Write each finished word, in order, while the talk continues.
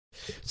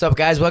What's up,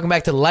 guys? Welcome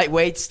back to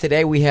Lightweights.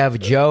 Today we have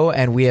Joe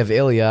and we have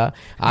Ilya,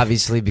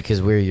 obviously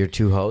because we're your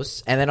two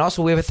hosts. And then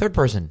also we have a third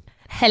person.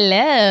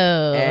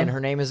 Hello. And her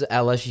name is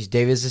Ella. She's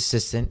David's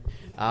assistant.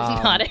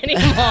 Not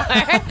anymore.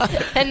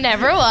 It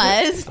never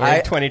was. We're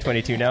in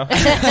 2022 now.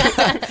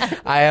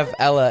 I have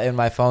Ella in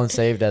my phone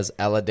saved as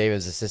Ella,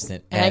 David's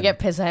assistant. And I get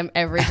pissed at him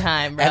every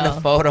time, bro. And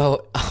the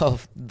photo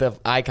of the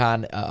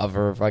icon of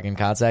her fucking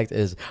contact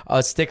is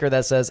a sticker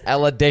that says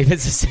Ella,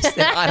 David's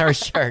assistant on her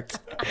shirt.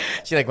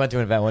 She went to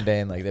an event one day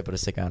and they put a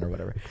sticker on or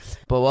whatever.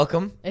 But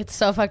welcome. It's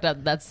so fucked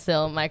up. That's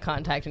still my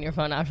contact in your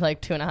phone after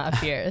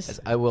 2.5 years.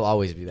 I will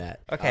always be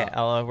that. Okay,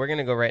 Ella, we're going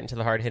to go right into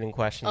the hard-hitting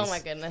questions. Oh my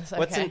goodness.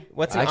 Okay.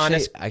 What's an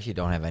honest... I actually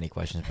don't have any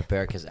questions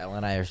prepared because Ella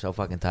and I are so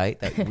fucking tight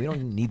that we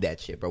don't need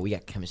that shit, bro. We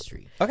got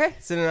chemistry. Okay,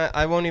 so then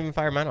I won't even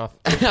fire mine off.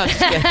 We're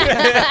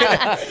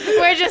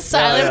just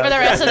silent for the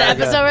rest of the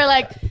episode. We're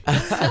like,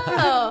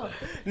 so.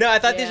 No, I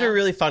thought these were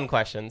really fun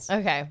questions.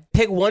 Okay.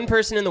 Pick one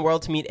person in the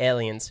world to meet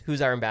aliens.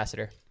 Who's our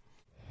ambassador?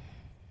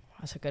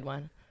 That's a good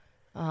one.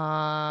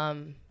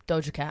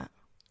 Doja Cat.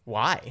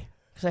 Why?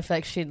 Because I feel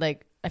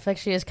like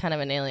she is kind of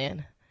an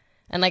alien.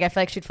 And I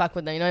feel like she'd fuck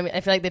with them. You know what I mean?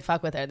 I feel like they'd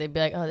fuck with her. They'd be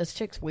like, oh, this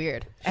chick's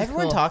weird.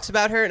 Everyone cool. talks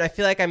about her, and I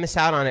feel like I miss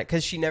out on it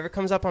because she never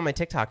comes up on my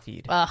TikTok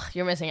feed. Ugh,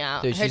 you're missing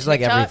out. Dude, she's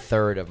every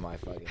third of my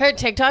fucking... Her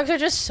TikToks are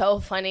just so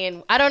funny.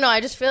 And I don't know.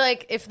 I just feel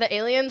like if the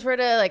aliens were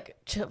to,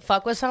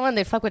 fuck with someone,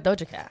 they'd fuck with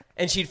Doja Cat.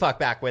 And she'd fuck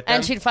back with them.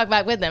 And she'd fuck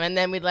back with them. And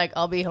then we'd,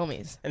 all be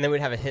homies. And then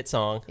we'd have a hit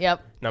song.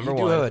 Yep. Number you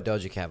one. You do have a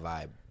Doja Cat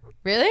vibe.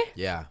 Really?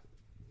 Yeah.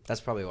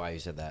 That's probably why you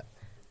said that.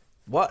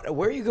 What?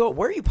 Where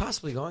are you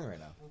possibly going right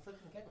now?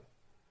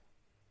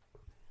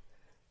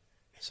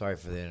 Sorry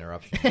for the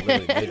interruption.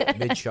 Literally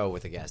mid-show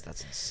with a guest.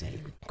 That's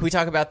insane. Can we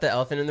talk about the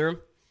elephant in the room?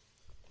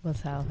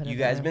 What's that? You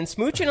guys been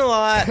smooching a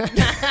lot.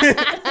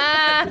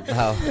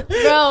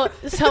 Bro,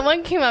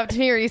 someone came up to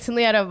me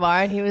recently at a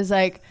bar and he was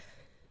like,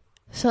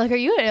 so are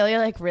you and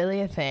Ilya really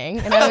a thing?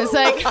 And I was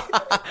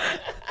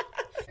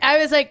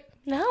like,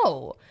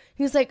 no.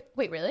 He was like,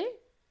 wait, really?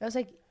 I was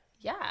like,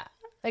 yeah.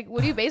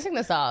 What are you basing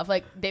this off?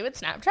 David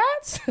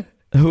Snapchats?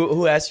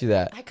 Who asked you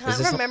that? I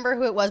can't remember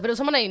who it was, but it was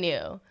someone I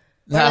knew.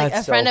 Or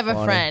a friend of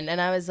a friend. And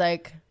I was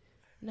like,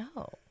 no.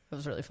 It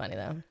was really funny,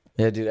 though.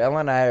 Yeah, dude. Ella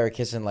and I are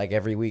kissing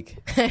every week.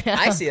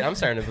 I see it. I'm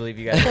starting to believe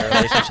you guys are in a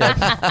relationship.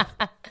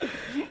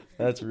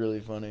 That's really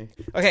funny.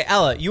 Okay,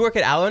 Ella, you work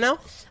at Aloe now?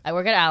 I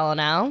work at Aloe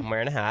now. I'm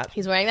wearing a hat.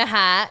 He's wearing the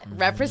hat.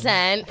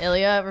 Represent.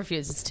 Ilya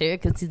refuses to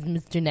because he's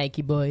Mr.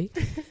 Nike boy.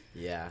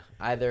 Yeah.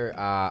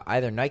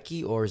 Either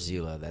Nike or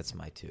Zila. That's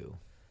my two.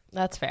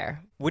 That's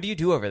fair. What do you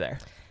do over there?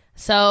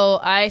 So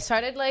I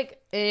started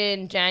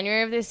in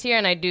January of this year,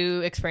 and I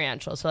do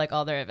experiential, so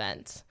all their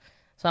events.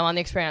 So I'm on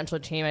the experiential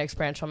team, an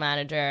experiential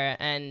manager,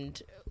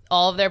 and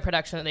all of their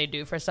production that they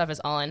do for stuff is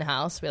all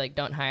in-house. We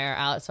don't hire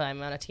out, so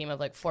I'm on a team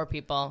of 4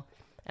 people,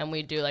 and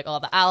we do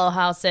all the Aloe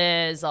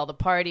houses, all the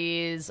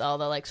parties, all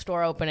the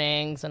store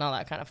openings, and all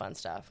that kind of fun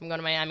stuff. I'm going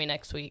to Miami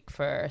next week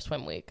for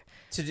Swim Week.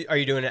 So are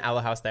you doing an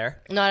Aloe house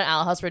there? Not an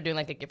Aloe house. We're doing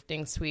a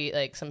gifting suite,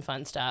 some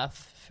fun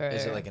stuff for.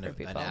 Is it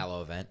an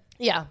Aloe event?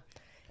 Yeah.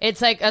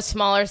 It's a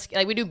smaller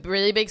scale. We do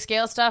really big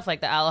scale stuff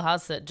like the Aloe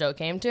house that Joe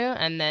came to,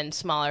 and then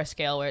smaller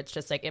scale where it's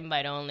just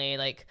invite only,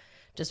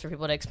 just for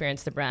people to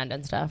experience the brand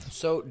and stuff.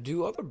 So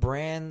do other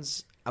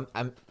brands?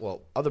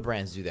 Other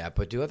brands do that,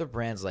 but do other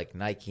brands like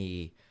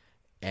Nike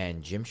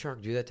and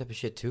Gymshark do that type of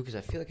shit too? Because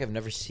I feel like I've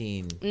never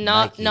seen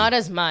not Nike.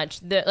 as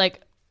much.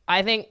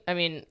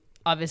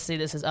 Obviously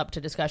this is up to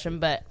discussion,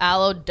 but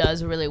Aloe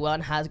does really well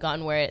and has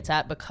gotten where it's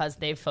at because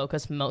they've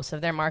focused most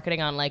of their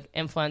marketing on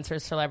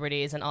influencers,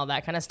 celebrities, and all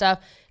that kind of stuff.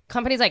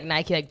 Companies like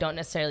Nike don't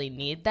necessarily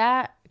need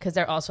that because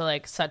they're also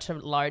such a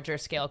larger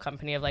scale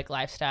company of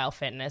lifestyle,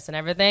 fitness, and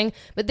everything.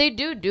 But they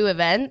do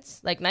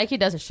events. Nike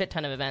does a shit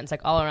ton of events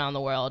all around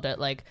the world at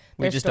we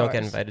just stores. don't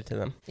get invited to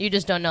them. You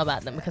just don't know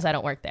about them because I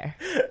don't work there.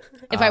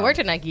 If I worked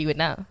at Nike, you would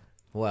know.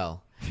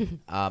 Well,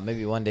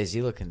 maybe one day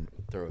Zila can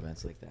throw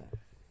events like that.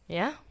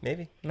 Yeah,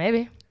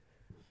 Maybe.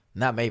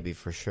 Not maybe,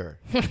 for sure.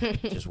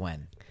 Just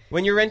when.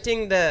 When you're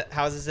renting the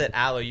houses at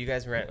Aloe, you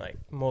guys rent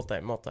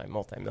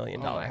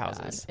multi-million dollar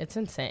houses. God. It's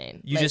insane.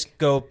 You just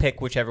go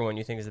pick whichever one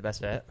you think is the best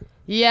fit.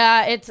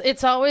 Yeah,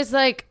 it's always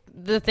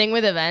the thing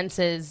with events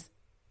is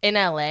in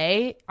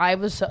LA, I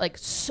was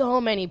so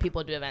many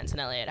people do events in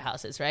LA at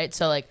houses, right?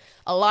 So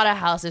a lot of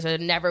houses are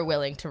never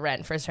willing to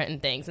rent for certain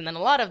things, and then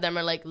a lot of them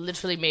are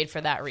literally made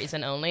for that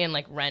reason only and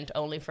rent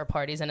only for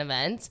parties and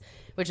events,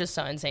 which is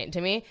so insane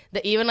to me.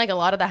 That even a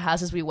lot of the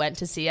houses we went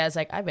to see, I was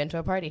I've been to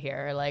a party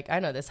here, or I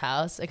know this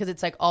house because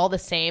it's all the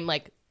same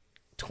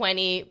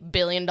 $20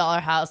 billion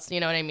house, you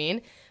know what I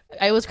mean?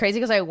 It was crazy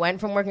because I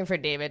went from working for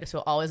David,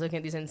 so always looking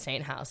at these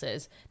insane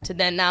houses, to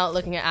then now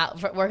looking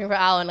at working for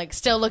Al and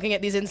still looking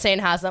at these insane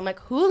houses. I'm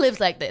who lives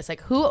like this?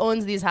 Who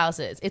owns these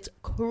houses? It's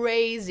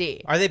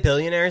crazy. Are they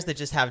billionaires that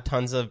just have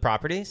tons of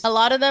properties? A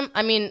lot of them.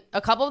 I mean,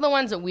 a couple of the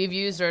ones that we've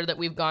used or that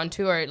we've gone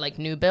to are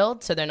new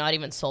builds, so they're not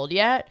even sold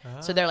yet.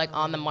 So they're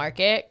on the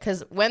market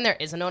because when there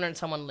is an owner and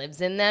someone lives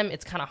in them,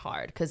 it's kind of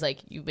hard because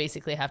you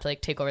basically have to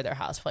take over their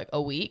house for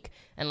a week,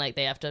 and like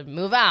they have to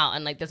move out,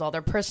 and like there's all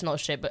their personal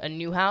shit. But a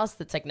new house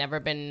that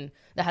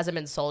hasn't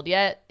been sold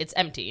yet, it's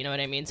empty. You know what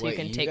I mean? So Wait, you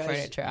can take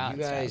furniture out.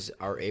 You and guys stuff.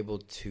 are able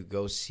to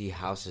go see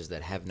houses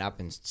that have not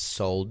been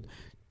sold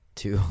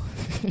to.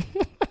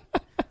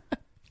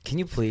 Can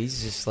you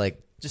please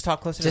Just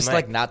talk closer to just the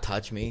like mic. not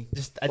touch me?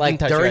 I like didn't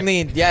touch during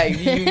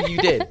you. you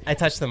did. I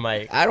touched the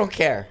mic. I don't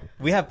care.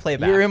 We have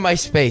playback. You're in my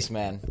space,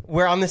 man.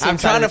 We're on the same I'm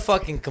side trying to of-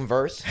 fucking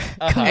converse,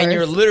 Uh-huh. and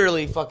you're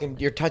literally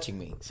you're touching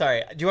me.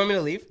 Sorry. Do you want me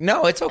to leave?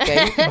 No, it's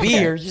okay. You can be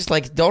here. Just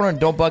like don't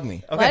bug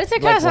me. Okay. Why does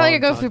it kind Like of sound like you're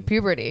while going I'm through talking.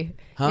 puberty?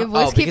 Huh? Your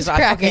voice Oh, keeps because I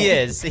fucking- cracking. He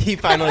is. He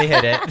finally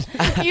hit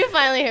it. You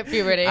finally hit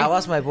puberty. I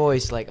lost my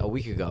voice like a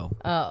week ago,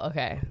 Oh,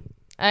 okay.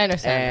 I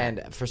understand.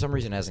 and for some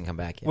reason it hasn't come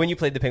back yet. When you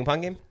played the ping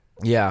pong game?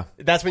 Yeah,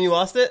 That's when you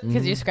lost it?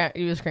 Because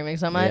you were screaming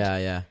so much.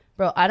 yeah.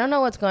 Bro, I don't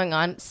know what's going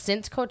on.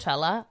 Since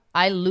Coachella,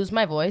 I lose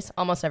my voice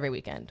almost every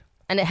weekend.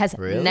 And it has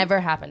Really? never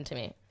happened to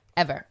me.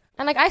 Ever.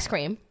 And like I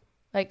scream.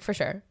 Like for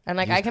sure. And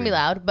like You I can be scream.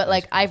 loud, but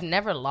like I've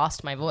never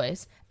lost my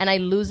voice. And I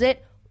lose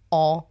it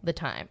all the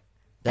time.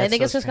 And I That's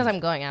think so it's just because strange. I'm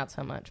going out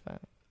so much.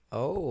 But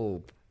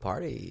Oh,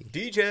 party.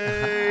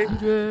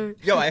 DJ.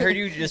 Yo, I heard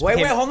you just Wait,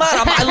 became- hold on.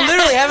 I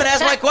literally haven't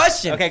asked my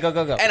question. Okay, go.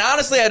 And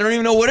honestly, I don't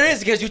even know what it is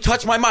because you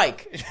touched my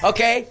mic.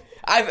 Okay,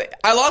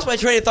 I lost my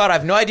train of thought. I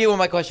have no idea what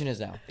my question is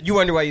now. You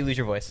wonder why you lose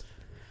your voice.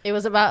 it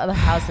was about the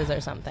houses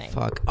or something.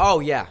 Fuck. Oh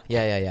yeah.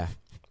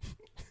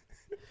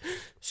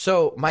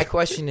 So my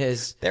question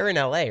is. They're in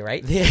LA,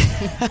 right?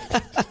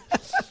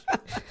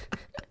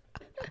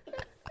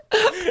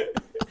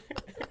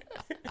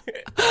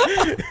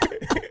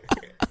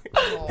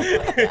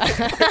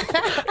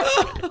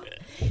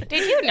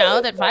 Did you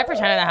know that 5% of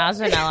the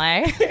houses in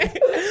LA?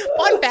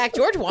 Fun fact,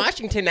 George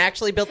Washington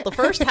actually built the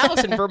first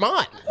house in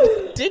Vermont.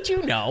 Did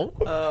you know?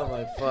 Oh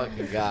my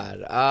fucking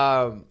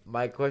god.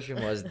 My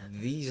question was: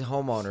 these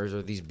homeowners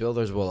or these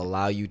builders will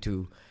allow you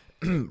to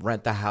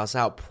rent the house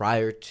out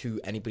prior to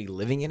anybody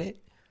living in it?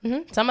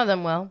 Some of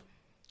them will.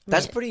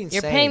 That's pretty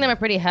insane. You're paying them a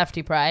pretty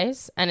hefty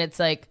price, and it's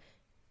like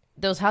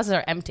those houses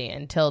are empty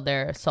until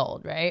they're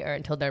sold, right? Or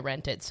until they're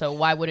rented. So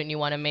why wouldn't you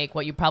want to make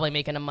what you probably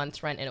make in a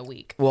month's rent in a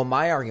week? Well,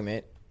 my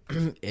argument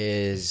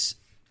is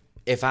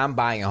if I'm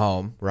buying a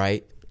home,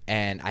 right,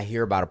 and I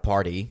hear about a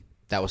party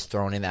that was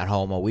thrown in that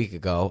home a week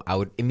ago, I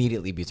would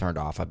immediately be turned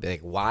off. I'd be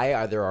like, why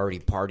are there already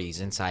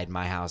parties inside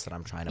my house that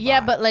I'm trying to buy?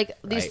 Yeah, but like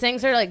these Right.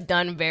 things are like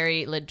done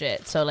very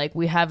legit. So like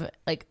we have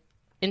like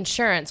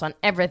insurance on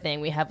everything.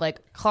 We have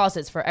like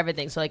clauses for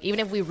everything. So like even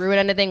if we ruin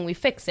anything, we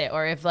fix it.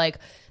 Or if like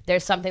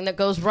there's something that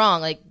goes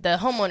wrong, like the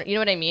homeowner, you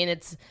know what I mean?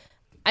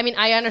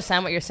 I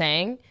understand what you're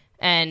saying,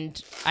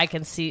 and I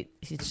can see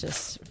he's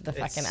just the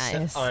fucking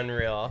eyes.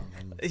 Unreal.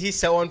 He's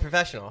so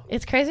unprofessional.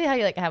 It's crazy how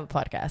you like have a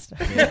podcast.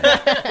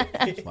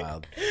 It's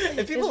wild.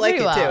 And people It's like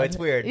it pretty too. wild. It's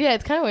weird. Yeah,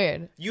 it's kind of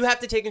weird. You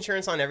have to take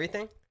insurance on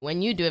everything?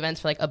 When you do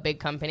events for like a big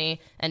company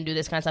and do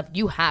this kind of stuff,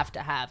 you have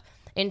to have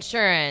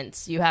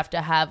insurance. You have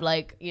to have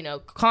like, you know,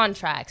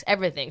 contracts,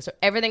 everything. So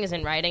everything is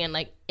in writing, and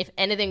like if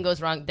anything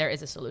goes wrong, there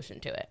is a solution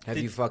to it. Have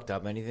you fucked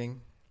up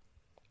anything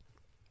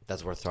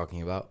that's worth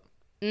talking about?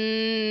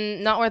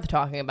 Not worth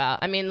talking about.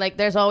 I mean, like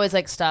there's always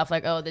like stuff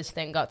like, oh, this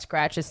thing got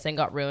scratched, this thing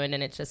got ruined,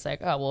 and it's just like,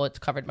 oh, well, it's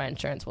covered by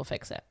insurance, we'll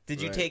fix it.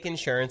 Did you take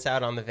insurance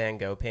out on the Van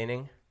Gogh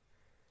painting?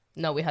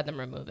 No, we had them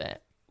remove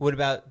it. What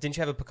about, didn't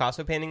you have a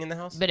Picasso painting in the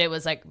house? But it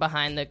was like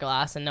behind the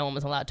glass and no one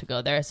was allowed to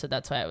go there, so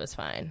that's why it was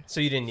fine. So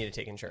you didn't need to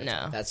take insurance.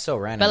 No. That's so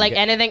random. But like You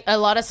get- anything, a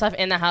lot of stuff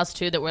in the house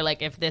too that we're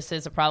like, if this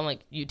is a problem,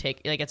 like you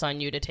take, like it's on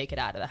you to take it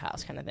out of the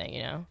house, kind of thing,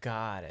 you know.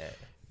 Got it.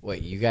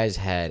 Wait, you guys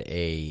had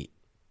a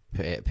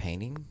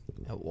painting?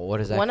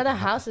 What is that? One of the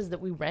houses that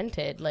we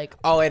rented, like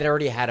Oh, it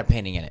already had a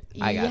painting in it.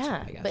 I got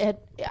yeah, you.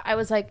 but I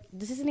was like,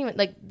 this isn't even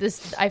like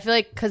this. I feel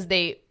like because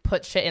they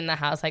put shit in the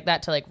house like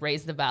that to like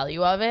raise the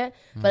value of it.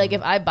 But like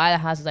if I buy the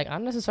house, it's like I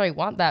don't necessarily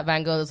want that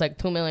Van Gogh that's like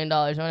 $2 million. You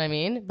know what I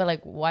mean? But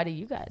like, why do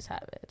you guys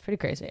have it? It's pretty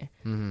crazy.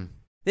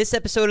 This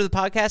episode of the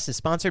podcast is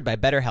sponsored by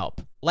BetterHelp.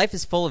 Life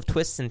is full of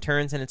twists and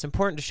turns, and it's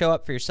important to show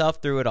up for yourself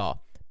through it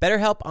all.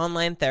 BetterHelp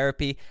Online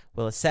Therapy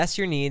will assess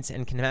your needs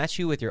and can match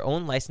you with your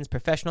own licensed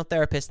professional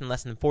therapist in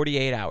less than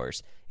 48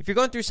 hours. If you're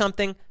going through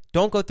something,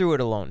 don't go through it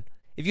alone.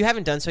 If you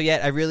haven't done so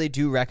yet, I really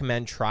do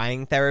recommend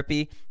trying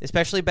therapy,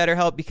 especially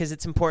BetterHelp, because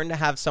it's important to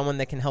have someone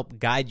that can help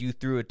guide you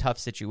through a tough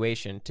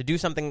situation. To do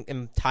something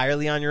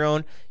entirely on your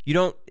own,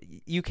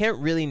 you can't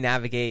really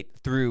navigate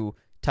through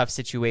tough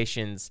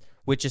situations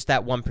with just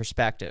that one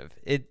perspective.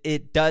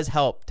 It does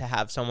help to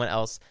have someone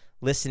else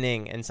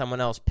listening and someone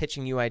else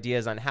pitching you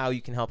ideas on how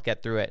you can help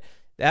get through it.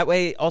 That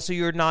way, also,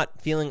 you're not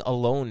feeling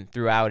alone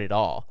throughout it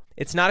all.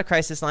 It's not a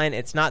crisis line.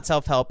 It's not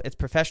self-help. It's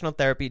professional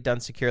therapy done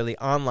securely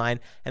online,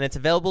 and it's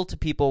available to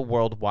people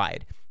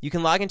worldwide. You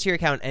can log into your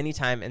account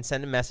anytime and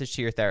send a message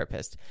to your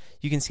therapist.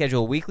 You can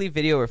schedule weekly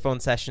video or phone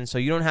sessions so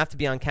you don't have to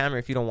be on camera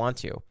if you don't want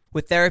to.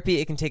 With therapy,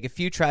 it can take a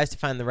few tries to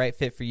find the right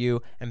fit for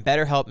you, and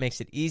BetterHelp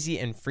makes it easy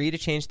and free to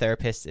change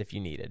therapists if you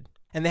needed.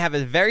 And they have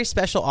a very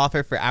special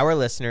offer for our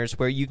listeners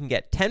where you can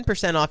get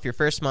 10% off your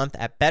first month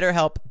at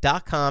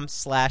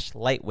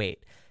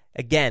betterhelp.com/lightweight.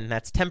 Again,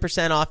 that's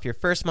 10% off your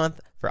first month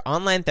for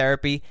online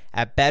therapy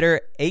at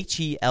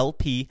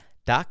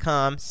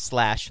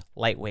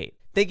betterhelp.com/lightweight.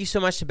 Thank you so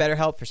much to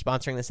BetterHelp for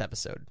sponsoring this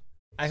episode.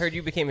 I heard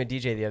you became a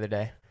DJ the other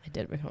day. I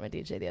did become a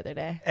DJ the other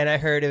day. And I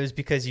heard it was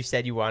because you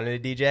said you wanted a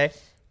DJ.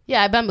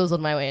 Yeah, I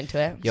bamboozled my way into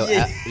it.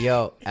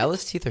 Yo,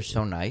 Ella's teeth are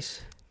so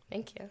nice.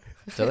 Thank you.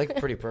 They're like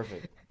pretty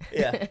perfect.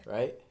 Yeah.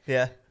 Right?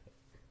 Yeah.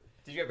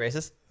 Did you get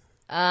braces?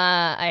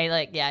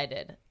 I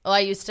did. Well, I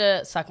used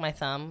to suck my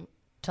thumb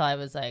till I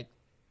was like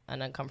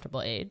an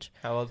uncomfortable age.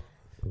 How old?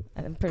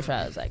 I'm pretty sure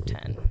I was like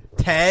 10.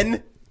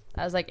 10?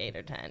 I was like 8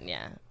 or 10,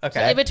 yeah. Okay.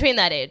 So in between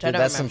that age, I Dude,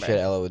 don't that's remember. some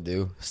shit Ella would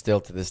do still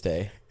to this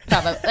day.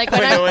 Probably. Like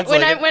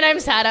when I'm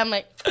sad, I'm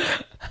like.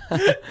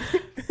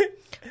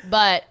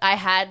 But I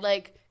had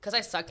like, because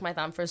I sucked my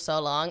thumb for so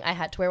long, I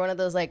had to wear one of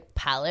those like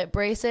palette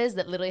braces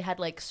that literally had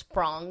like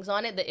sprongs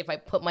on it that if I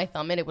put my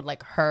thumb in, it would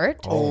like hurt.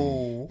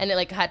 Oh. And it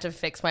like had to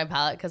fix my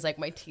palate because like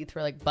my teeth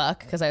were like buck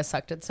because I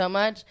sucked it so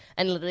much.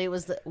 And literally it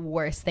was the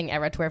worst thing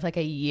ever to wear for like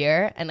a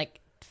year. And like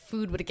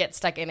food would get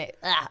stuck in it.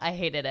 I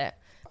hated it.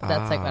 But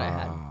that's like what I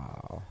had.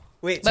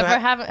 Wait, But for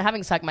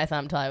having sucked my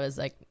thumb till I was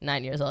like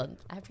 9 years old,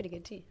 I had pretty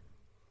good teeth.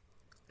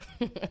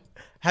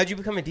 how'd you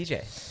become a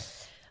DJ?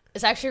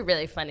 It's actually a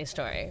really funny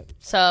story.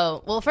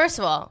 So, well, first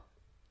of all,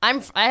 I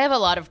have a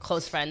lot of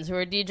close friends who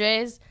are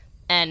DJs,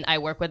 and I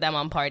work with them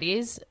on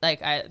parties.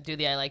 Like, I do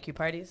the I Like You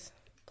parties.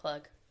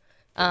 Plug.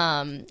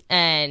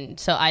 And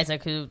so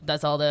Isaac, who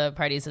does all the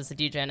parties, is the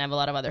DJ, and I have a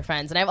lot of other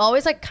friends. And I've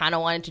always, like, kind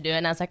of wanted to do it,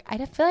 and I was like,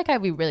 I feel like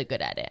I'd be really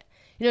good at it.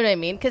 You know what I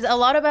mean? Because a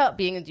lot about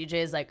being a DJ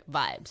is, like,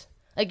 vibes.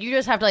 Like, you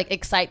just have to, like,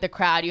 excite the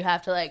crowd. You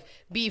have to, like,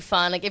 be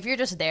fun. Like, if you're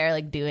just there,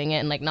 like, doing it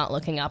and, like, not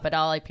looking up at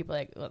all, like, people are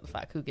like, what the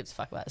fuck? Who gives a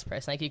fuck about this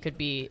person? Like, you could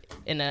be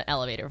in an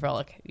elevator for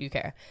all you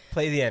care.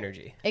 Play the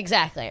energy.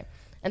 Exactly.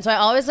 And so I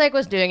always, like,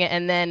 was doing it.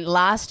 And then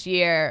last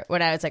year,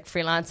 when I was, like,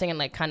 freelancing and,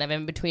 like, kind of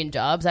in between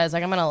jobs, I was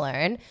like, I'm going to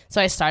learn.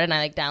 So I started and I,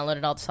 like,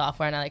 downloaded all the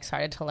software and I, like,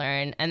 started to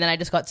learn. And then I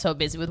just got so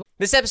busy with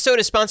This episode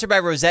is sponsored by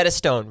Rosetta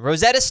Stone.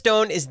 Rosetta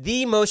Stone is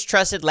the most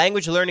trusted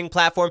language learning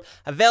platform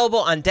available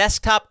on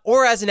desktop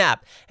or as an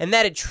app, and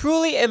that it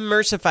truly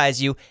immersifies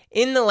you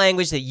in the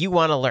language that you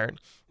want to learn.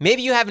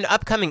 Maybe you have an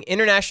upcoming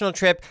international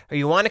trip or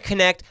you want to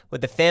connect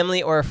with a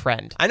family or a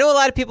friend. I know a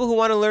lot of people who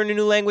want to learn a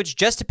new language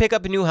just to pick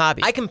up a new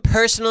hobby. I can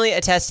personally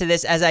attest to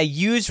this as I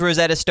used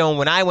Rosetta Stone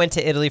when I went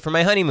to Italy for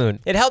my honeymoon.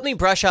 It helped me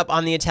brush up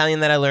on the Italian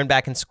that I learned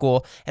back in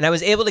school, and I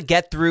was able to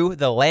get through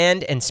the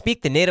land and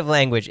speak the native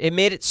language. It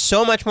made it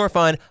so much more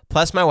fun,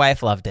 plus my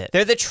wife loved it.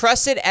 They're the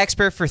trusted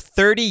expert for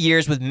 30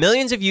 years with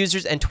millions of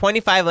users and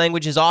 25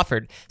 languages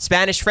offered.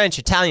 Spanish, French,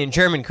 Italian,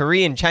 German,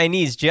 Korean,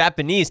 Chinese,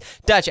 Japanese,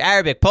 Dutch,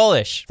 Arabic,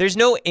 Polish. There's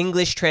no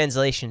English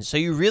translation, so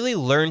you really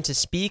learn to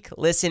speak,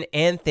 listen,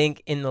 and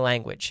think in the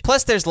language.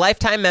 Plus, there's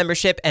lifetime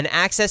membership and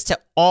access to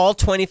all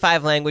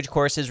 25 language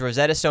courses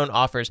Rosetta Stone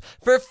offers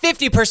for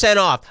 50%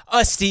 off.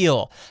 A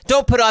steal.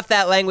 Don't put off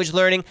that language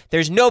learning.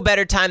 There's no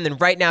better time than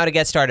right now to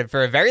get started.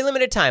 For a very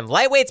limited time,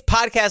 Lightweight's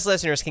podcast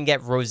listeners can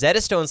get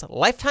Rosetta Stone's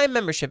lifetime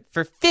membership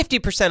for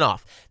 50%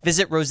 off.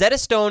 Visit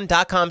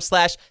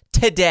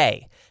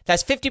rosettastone.com/today.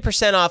 That's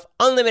 50% off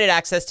unlimited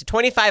access to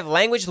 25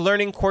 language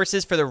learning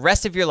courses for the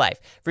rest of your life.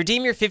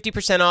 Redeem your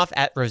 50% off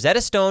at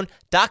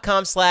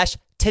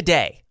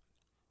rosettastone.com/today.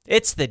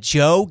 It's the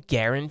Joe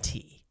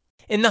guarantee.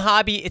 In the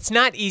hobby, it's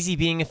not easy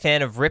being a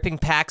fan of ripping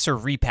packs or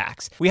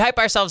repacks. We hype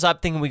ourselves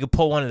up thinking we could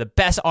pull one of the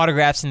best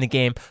autographs in the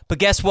game, but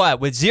guess what?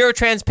 With zero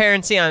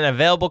transparency on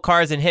available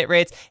cards and hit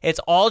rates, it's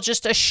all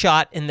just a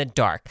shot in the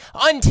dark.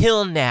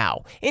 Until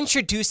now.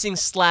 Introducing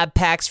slab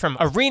packs from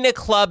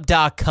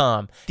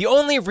arenaclub.com, the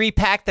only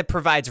repack that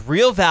provides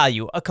real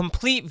value, a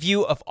complete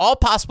view of all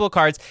possible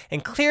cards,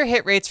 and clear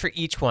hit rates for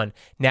each one.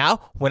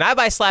 Now, when I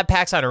buy slab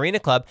packs on Arena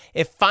Club,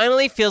 it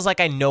finally feels like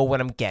I know what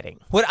I'm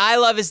getting. What I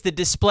love is the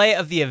display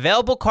of the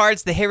available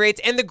cards, the hit rates,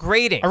 and the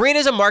grading. Arena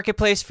is a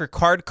marketplace for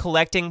card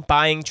collecting,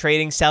 buying,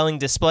 trading, selling,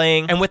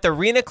 displaying, and with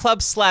Arena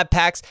Club slab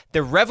packs,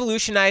 they're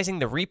revolutionizing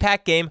the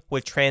repack game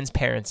with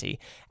transparency.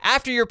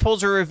 After your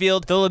pulls are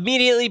revealed, they'll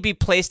immediately be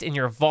placed in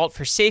your vault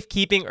for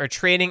safekeeping or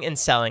trading and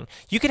selling.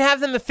 You can have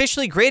them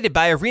officially graded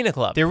by Arena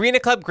Club. The Arena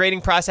Club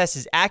grading process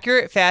is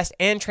accurate, fast,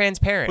 and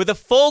transparent, with a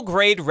full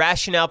grade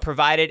rationale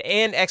provided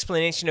and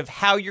explanation of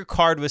how your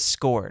card was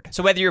scored.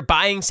 So whether you're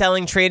buying,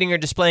 selling, trading, or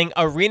displaying,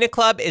 Arena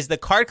Club is the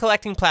card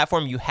collecting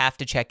platform you have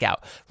to check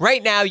out.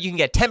 Right now, you can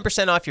get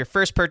 10% off your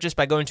first purchase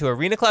by going to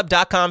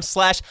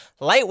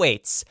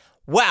arenaclub.com/lightweights.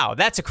 Wow,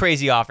 that's a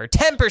crazy offer.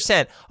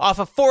 10% off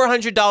a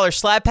 $400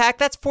 slab pack.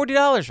 That's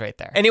 $40 right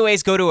there.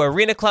 Anyways, go to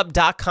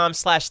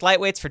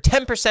arenaclub.com/lightweights for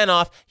 10%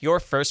 off your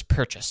first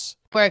purchase.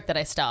 work that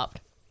I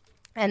stopped.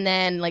 And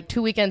then like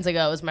 2 weekends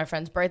ago, it was my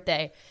friend's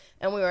birthday.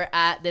 And we were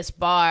at this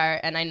bar,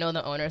 and I know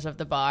the owners of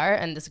the bar,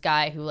 and this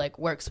guy who like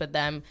works with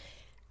them.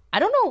 I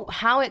don't know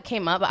how it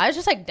came up, but I was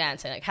just like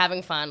dancing, like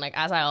having fun, like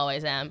as I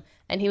always am.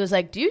 And he was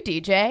like, "Do you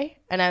DJ?"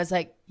 And I was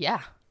like, "Yeah."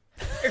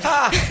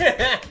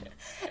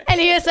 And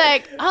he was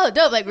like, "Oh,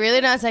 dope, like really?"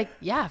 And I was like,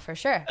 "Yeah, for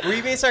sure." Were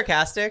you being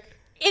sarcastic?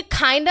 It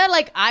kind of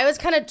like, I was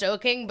kind of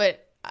joking,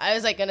 but I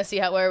was like gonna see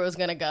where it was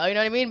gonna go, you know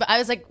what I mean? But I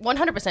was like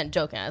 100%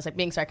 joking. I was like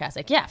being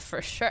sarcastic. Yeah,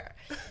 for sure.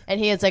 And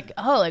he was like,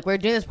 oh, like we're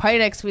doing this party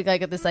next week,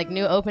 like at this like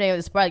new opening of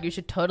this bar. Like you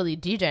should totally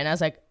DJ. And I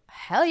was like,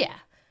 hell yeah,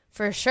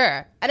 for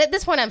sure. And at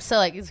this point, I'm still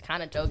like, he's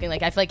kind of joking.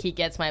 Like I feel like he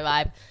gets my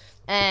vibe.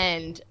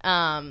 And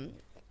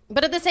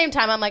but at the same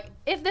time, I'm like,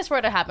 if this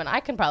were to happen,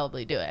 I can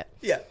probably do it.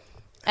 Yeah.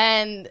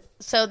 And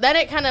so then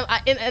it kind of,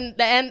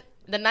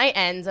 the night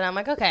ends, and I'm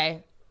like,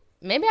 okay,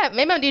 maybe I'm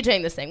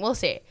DJing this thing. We'll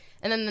see.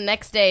 And then the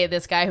next day,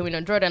 this guy who we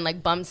know, Jordan,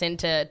 like bumps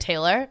into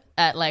Taylor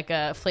at like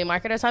a flea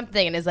market or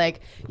something, and is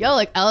like, "Yo,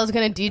 like Ella's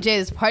gonna DJ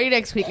this party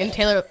next week," and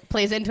Taylor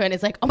plays into it, and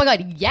it's like, "Oh my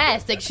god,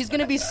 yes! Like she's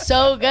gonna be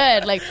so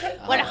good. Like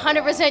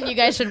 100%, you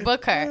guys should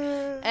book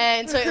her."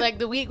 And so like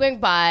the week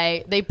went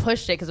by, they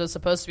pushed it because it was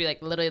supposed to be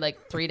like literally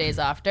like 3 days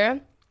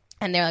after.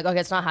 And they're like, okay,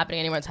 it's not happening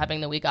anymore. It's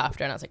happening the week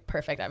after. And I was like,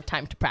 perfect. I have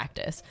time to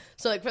practice.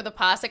 So like for the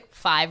past like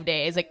 5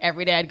 days, like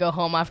every day I'd go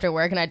home after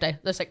work and I'd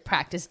just like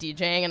practice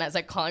DJing. And I was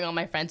like calling all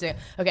my friends. Like,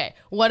 okay,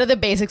 what are the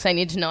basics I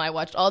need to know? I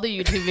watched all the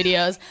YouTube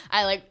videos.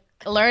 I like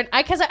learned,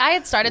 because I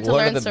had started to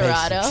learn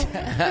Serato.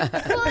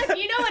 Well, like,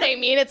 you know what I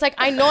mean? It's like,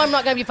 I know I'm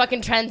not going to be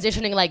fucking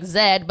transitioning like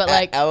Zed, but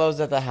like. Ella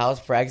was at the house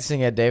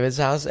practicing at David's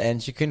house,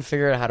 and she couldn't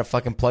figure out how to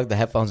fucking plug the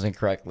headphones in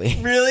correctly.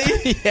 Really?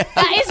 Yeah.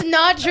 That is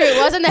not true. It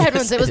wasn't the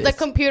headphones. It was the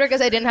computer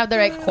because I didn't have the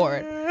right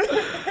cord.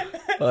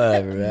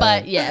 Whatever, man.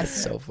 But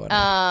yes. So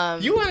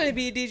funny. You wanted to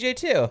be a DJ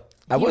too.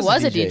 I He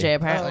was a DJ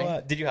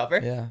apparently. Did you help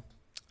her? Yeah.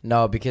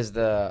 No, because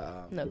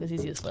No, because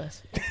he's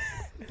useless.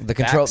 the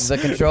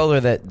controller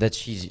that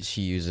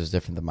she uses is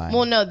different than mine.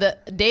 Well, no, the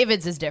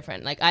David's is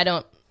different. Like I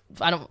don't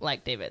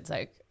like David's,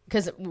 like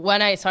because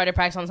when I started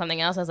practicing on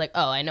something else, I was like,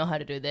 oh, I know how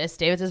to do this.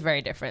 David's is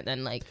very different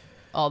than like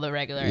all the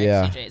regular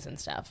DJs and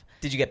stuff.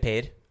 Did you get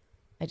paid?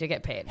 I did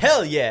get paid.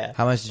 Hell yeah!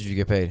 How much did you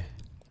get paid?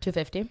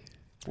 $250.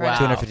 Wow.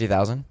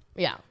 250,000.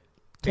 Yeah.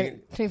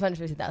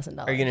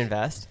 $250,000. Are you gonna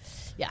invest?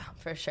 Yeah,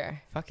 for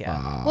sure. Fuck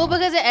yeah! Well,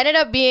 because it ended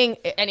up being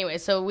anyway.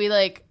 So we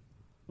like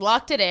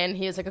locked it in.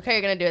 He was like, "Okay,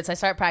 you're gonna do it." So I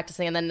started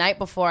practicing, and the night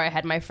before, I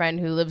had my friend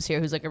who lives here,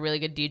 who's like a really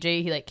good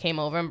DJ. He like came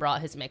over and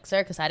brought his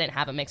mixer because I didn't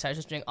have a mixer. I was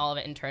just doing all of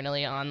it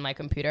internally on my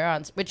computer,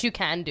 which you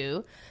can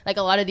do. Like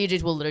a lot of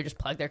DJs will literally just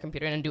plug their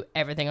computer in and do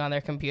everything on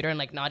their computer and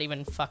like not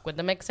even fuck with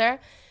the mixer.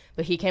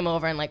 But he came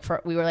over and like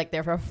we were like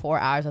there for 4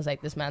 hours. I was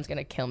like, this man's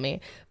gonna kill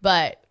me.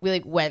 But we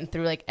like went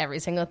through like every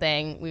single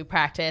thing. We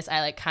practiced.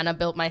 I like kind of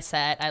built my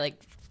set. I like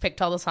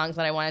picked all the songs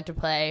that I wanted to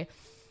play.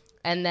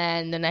 And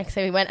then the next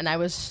day we went, and I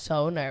was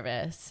so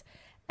nervous.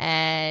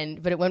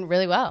 But it went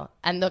really well.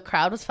 And the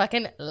crowd was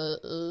fucking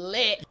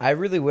lit. I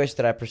really wish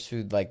that I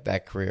pursued like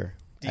that career.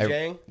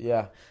 DJing?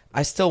 Yeah.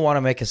 I still want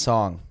to make a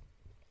song.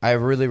 I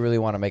really, really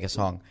want to make a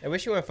song. I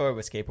wish you went forward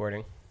with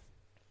skateboarding.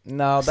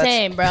 No, that's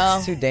Same, bro.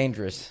 That's too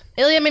dangerous.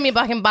 Ilya made me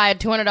fucking buy a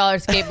 $200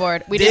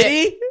 skateboard. We Did did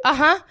he? it.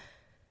 Uh-huh.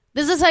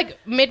 This is like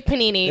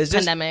mid-Panini Is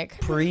this pandemic.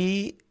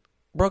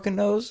 Pre-broken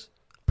nose?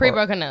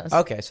 Pre-broken nose.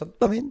 Okay, so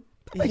I mean,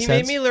 that makes He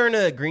sense. made me learn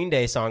a Green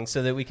Day song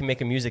so that we can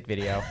make a music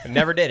video. I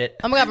never did it.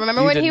 Oh my god,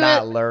 remember You when did he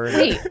not was learn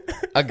Wait,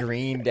 a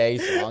Green Day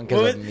song What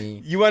because was- of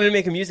me. You wanted to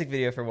make a music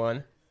video for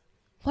one.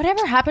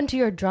 whatever happened to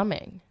your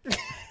drumming?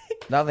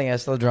 Nothing. I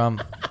still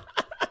drum.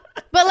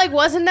 But like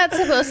wasn't that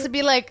supposed to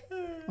be like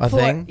A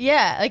thing?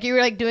 Yeah, like you were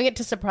like doing it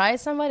to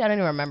surprise somebody? I don't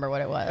even remember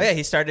what it was. Oh, yeah,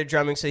 he started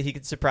drumming so he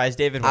could surprise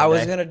David one I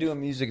was day. gonna do a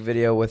music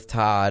video with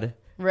Todd.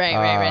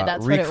 Right.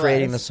 That's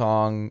recreating what the it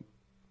song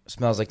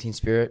 "Smells Like Teen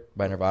Spirit"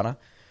 by Nirvana,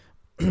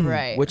 was.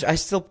 Right. which I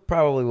still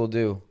probably will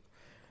do.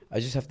 I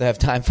just have to have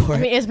time for I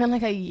it. mean, it's been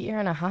like a year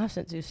and a half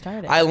since you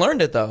started. I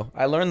learned it though.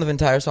 I learned the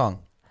entire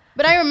song.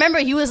 But I remember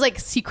he was like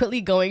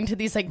secretly going to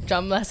these like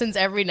drum lessons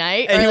every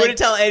night. And or, he like, wouldn't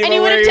tell anyone and he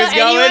where wouldn't he was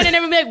tell anyone, going? and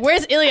everyone would be like,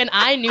 "Where's Ilya?" And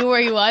I knew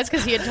where he was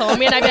because he had told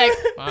me, and I'd be like,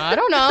 "I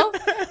don't know,"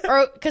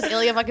 or because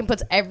Ilya fucking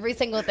puts every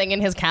single thing in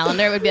his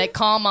calendar. It would be like,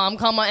 "Call mom,"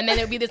 and then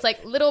it would be this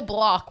like little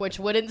block which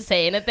wouldn't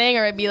say anything,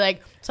 or it'd be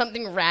like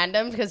something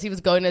random because he was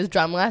going to his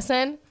drum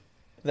lesson.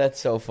 That's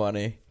so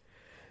funny.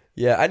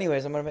 Yeah.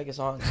 Anyways, I'm gonna make a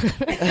song.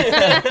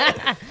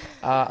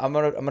 I'm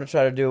gonna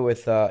try to do it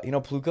with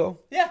Pluko.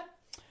 Yeah.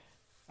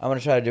 I'm gonna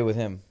try to do it with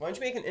him. Why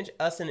don't you make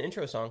us an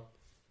intro song?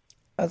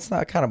 That's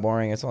not kind of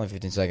boring. It's only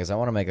 15 seconds. I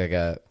want to make like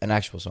an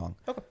actual song.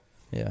 Okay.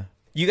 Yeah.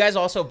 You guys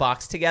also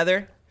box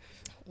together.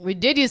 We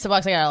did use the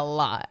boxing out a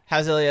lot.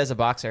 How's Ilya as a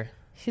boxer?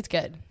 He's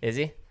good. Is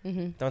he?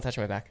 Mm-hmm. Don't touch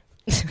my back.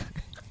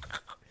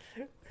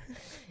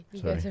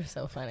 You guys are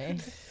so funny.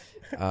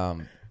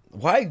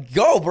 Why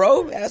go,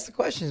 bro? Ask the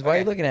questions. Why are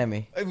you looking at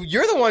me?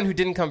 You're the one who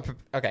didn't come.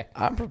 Okay.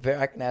 I'm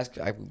prepared. I can ask.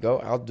 I can go.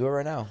 I'll do it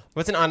right now.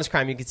 What's an honest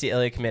crime you could see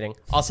Ilya committing?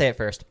 I'll say it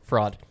first.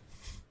 Fraud.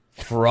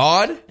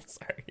 Fraud?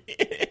 Sorry.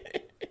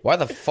 Why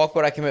the fuck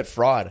would I commit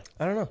fraud?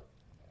 I don't know.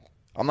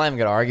 I'm not even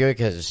gonna argue it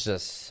because it's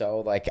just so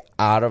like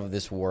out of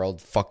this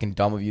world, fucking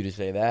dumb of you to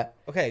say that.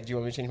 Okay. Do you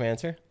want me to change my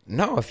answer?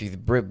 No, if you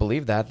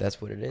believe that,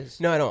 that's what it is.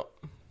 No, I don't.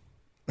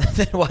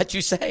 Then why'd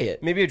you say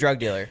it? Maybe a drug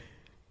dealer.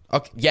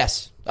 Okay,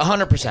 yes,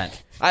 100%.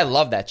 I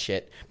love that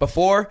shit.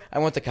 Before I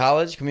went to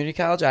college, community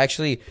college, I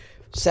actually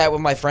sat with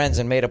my friends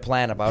and made a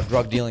plan about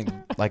drug dealing,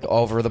 like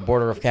over the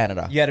border of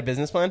Canada. You had a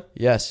business plan?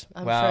 Yes.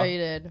 I'm Wow. sure you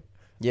did.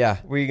 Yeah.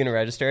 Were you gonna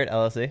register at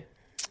LLC?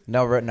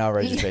 No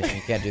registration.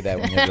 You can't do that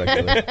when you're a drug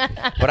dealer.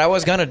 But I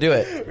was gonna do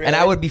it, and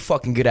I would be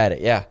fucking good at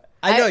it. Yeah.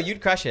 I know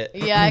you'd crush it.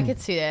 Yeah, I could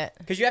see that.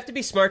 Because you have to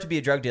be smart to be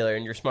a drug dealer,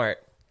 and you're smart.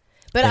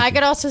 But I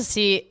could also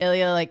see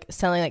Ilya like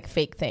selling like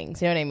fake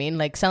things. You know what I mean?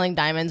 Like selling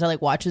diamonds or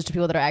like watches to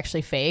people that are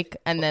actually fake,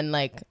 and then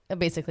like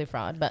basically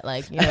fraud. But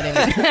like, you know what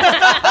I mean?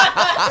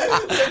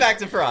 So back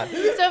to fraud.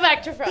 So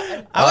back to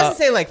fraud. I wasn't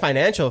saying like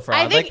financial fraud,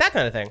 I think- like that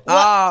kind of thing.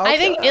 Well, okay. I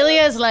think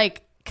Ilya's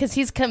like because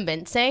he's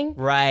convincing,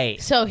 Right.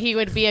 so he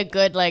would be a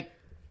good like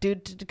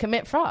dude to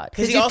commit fraud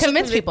because he he also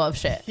convince convi- people of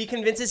shit. He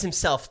convinces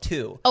himself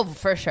too. Oh,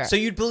 for sure. So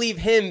you'd believe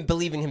him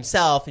believing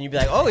himself, and you'd be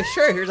like, "Oh,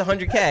 sure, here's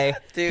 $100K."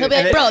 He'll be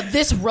like, bro,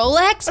 this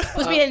Rolex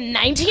was made in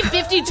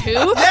 1952.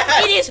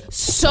 It is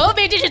so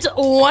vintage. It's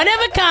one of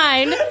a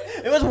kind,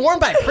 It was worn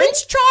by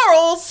Prince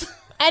Charles.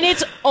 and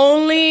it's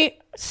only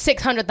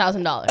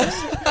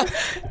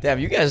 $600,000. Damn,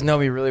 you guys know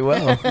me really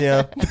well.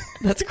 Yeah.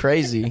 That's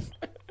crazy.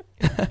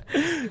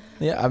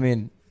 Yeah, I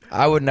mean,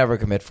 I would never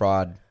commit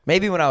fraud.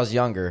 Maybe when I was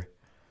younger,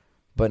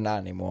 but not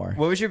anymore.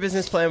 What was your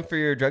business plan for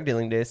your drug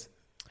dealing days?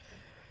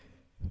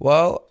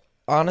 Well,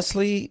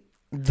 honestly,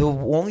 the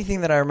only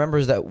thing that I remember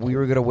is that we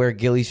were gonna wear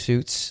ghillie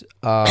suits,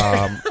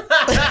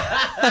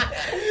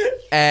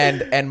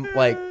 and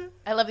like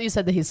I love that you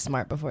said that he's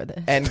smart before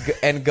this.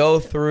 and go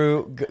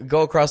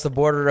across the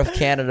border of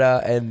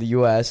Canada and the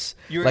U.S.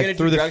 You were like gonna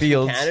through do the drugs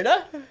fields. in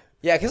Canada?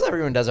 Yeah, because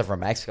everyone does it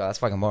from Mexico. That's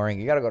fucking boring.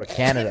 You gotta go to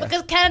Canada.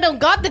 Because Canada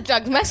got the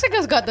drugs.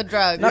 Mexico's got the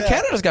drugs. No,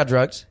 Canada's got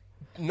drugs.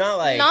 Not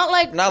like. Not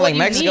like Not what like you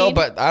Mexico, need.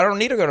 but I don't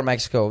need to go to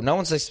Mexico. No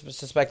one's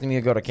suspecting me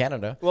to go to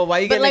Canada. Well, why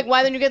are you But getting? like,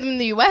 why don't you get them in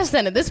the U.S.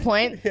 then? At this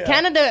point,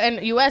 Canada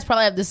and U.S.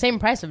 probably have the same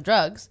price of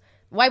drugs.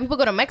 Why people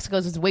go to Mexico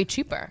is it's way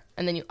cheaper,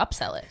 and then you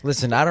upsell it.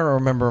 Listen, I don't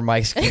remember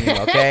my scheme,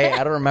 okay?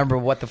 I don't remember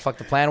what the fuck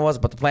the plan was,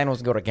 but the plan was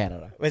to go to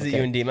Canada. Was it okay?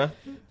 you and Dima?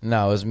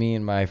 No, it was me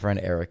and my friend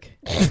Eric.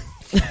 I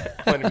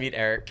want to meet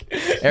Eric.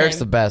 Eric's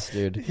the best,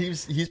 dude.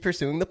 He's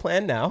pursuing the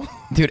plan now.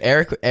 Dude,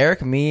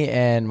 Eric, me,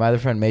 and my other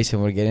friend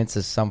Mason would get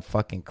into some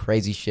fucking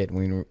crazy shit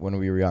when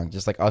we were young,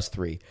 just like us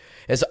three.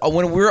 It's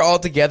when we're all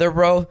together,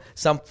 bro.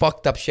 Some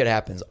fucked up shit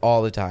happens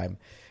all the time.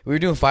 We were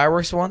doing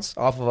fireworks once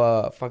off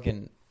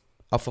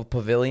of a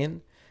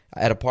pavilion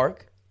at a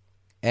park,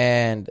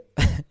 and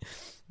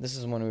this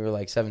is when we were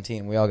like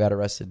 17. We all got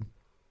arrested.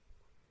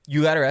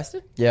 You got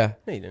arrested? Yeah,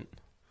 No, you didn't.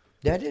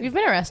 yeah, I did. You've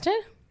been arrested?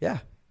 Yeah, Is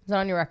that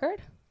on your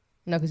record?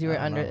 No, because you were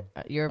I don't know.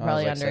 You were I was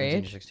probably like 17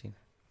 or underage. 16.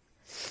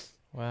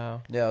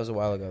 Wow. Yeah, it was a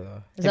while ago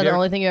though. Is that the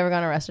only thing you ever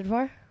got arrested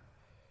for?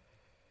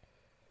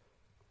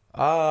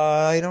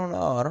 I don't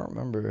know. I don't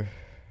remember.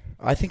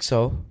 I think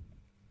so.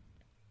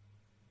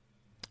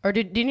 Or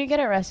didn't you get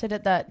arrested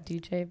at that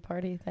DJ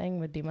party thing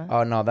with Dima?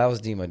 Oh no, that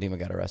was Dima. Dima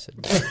got arrested.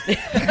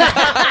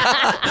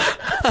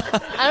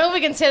 I don't know if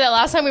we can say that.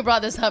 Last time we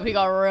brought this up, he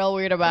got real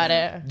weird about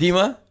it.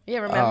 Dima? Yeah,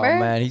 remember? Oh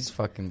man, he's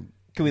fucking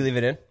Can we leave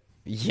it in?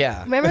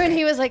 yeah. Remember when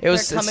he was like, It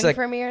was- they're it's coming like-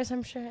 for me or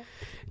some shit?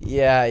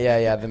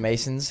 Yeah. The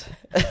Masons.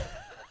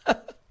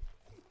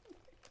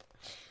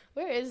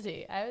 Where is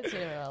he? I haven't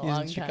seen him in a He's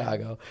long in time.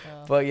 Chicago.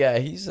 Oh. But yeah,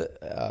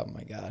 oh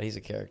my god, he's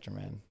a character,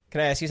 man.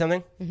 Can I ask you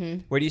something? Mm-hmm.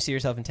 Where do you see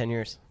yourself in 10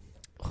 years?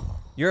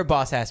 You're a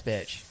boss ass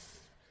bitch.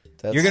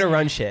 That's, You're gonna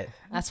run shit.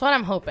 That's what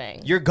I'm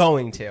hoping. You're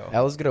going to.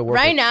 I was gonna work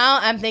Right with- now,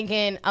 I'm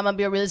thinking I'm gonna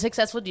be a really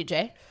successful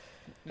DJ.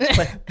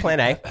 Plan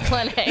A.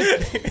 Plan A.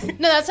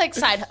 No, that's like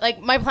side. Like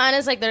my plan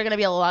is like there are gonna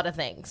be a lot of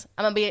things.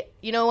 I'm gonna be,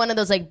 one of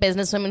those like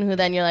businesswomen who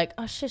then you're like,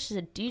 oh shit, she's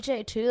a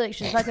DJ too. Like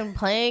she's fucking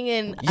playing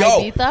in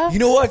Ibiza. You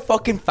know what I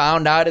fucking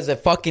found out as a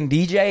fucking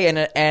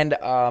DJ and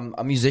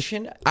a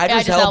musician?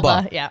 Idris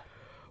Elba. Yeah.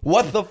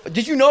 What the?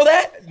 Did you know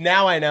that?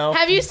 Now I know.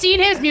 Have you seen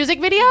his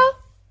music video,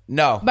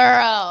 No.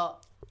 bro?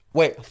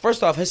 Wait.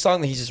 First off, his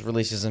song that he just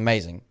released is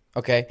amazing.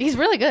 Okay. He's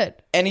really good.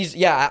 And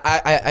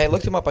I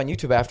looked him up on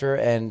YouTube after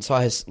and saw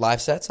his live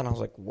sets, and I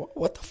was like,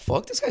 what the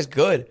fuck? This guy's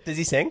good. Does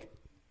he sing?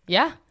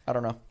 Yeah. I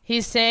don't know.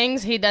 He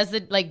sings. He does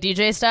the like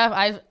DJ stuff.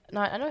 I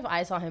don't know if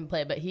I saw him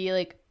play, but he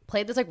like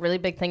played this like really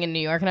big thing in New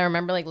York, and I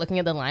remember like looking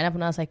at the lineup,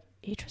 and I was like,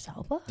 Idris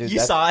Elba. Dude, You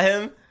saw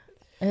him?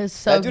 It was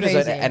so that dude crazy.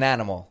 is an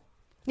animal.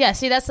 Yeah.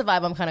 See, that's the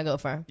vibe I'm kind of go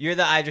for. You're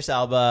the Idris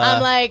Elba.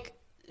 I'm like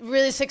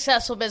really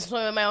successful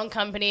businesswoman with my own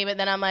company, but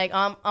then I'm like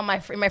on my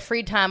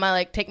free time, I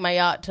like take my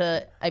yacht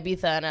to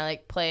Ibiza and I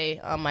like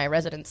play on my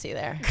residency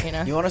there. You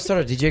know? You want to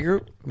start a DJ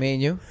group? Me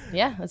and you?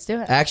 Yeah, let's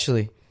do it.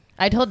 Actually.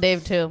 I told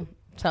Dave too,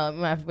 so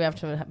we have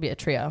to be a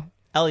trio.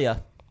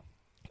 Elia.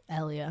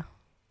 Elia.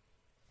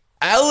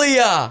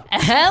 Elia!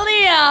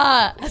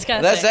 Elia!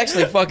 That's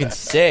actually fucking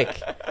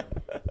sick.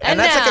 And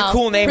that's like a now,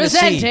 cool name to see.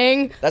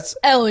 presenting That's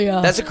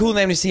Elia. a cool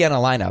name to see on a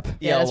lineup.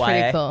 Yeah, that's pretty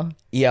ELYA. cool.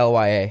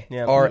 ELYA.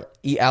 Yeah. Or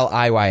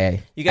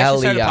ELIYA. You guys should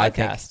start a Elia, I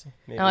think. podcast.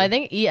 maybe. Oh, I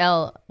think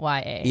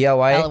ELYA.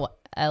 ELYA?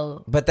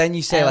 L. But then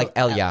you say like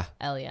Elia.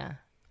 Elia.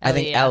 I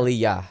think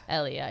Elia.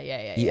 Elia.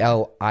 Yeah.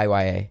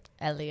 ELIYA.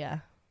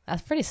 Elia.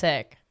 That's pretty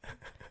sick.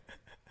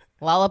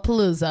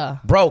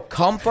 Lollapalooza. Bro,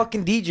 come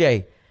fucking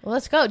DJ. Well,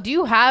 let's go. Do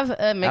you have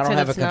a I mixer don't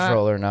have a that's not-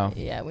 controller, no.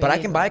 Yeah, we But I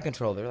need can one. buy a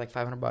controller. They're like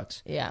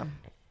 $500. Yeah,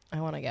 I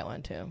want to get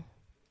one too.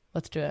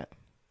 Let's do it.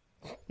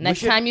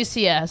 Next time you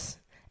see us,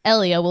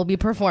 Elia will be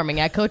performing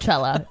at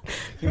Coachella. Can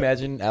you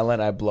imagine Ella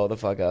and I blow the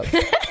fuck up?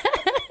 It'd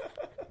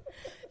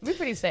be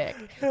pretty sick.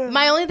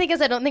 My only thing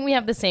is I don't think we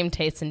have the same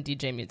taste in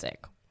DJ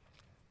music.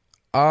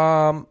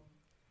 Like,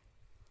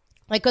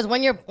 because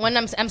when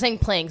I'm saying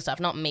playing stuff,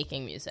 not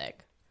making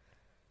music.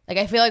 Like,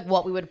 I feel like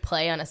what we would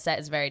play on a set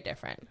is very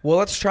different. Well,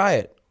 let's try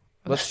it.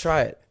 Let's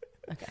try it.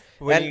 Okay.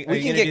 And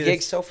we can get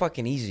gigs so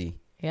fucking easy.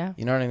 Yeah.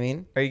 You know what I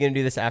mean? Are you going to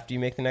do this after you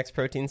make the next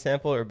protein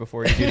sample or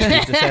before you do the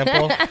pizza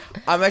sample?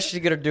 I'm actually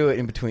going to do it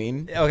in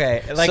between.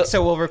 Okay.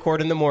 So we'll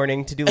record in the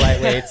morning to do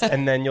lightweights,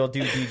 and then you'll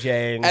do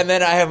DJing. And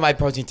then I have my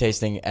protein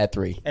tasting at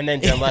 3. And then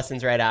drum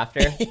lessons right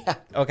after? Yeah.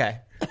 Okay.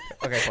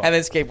 Okay, cool. And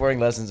then skateboarding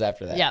lessons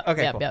after that. Yeah.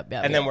 Okay, Yep, cool. yep,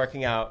 yep, and yep. then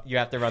working out, you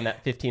have to run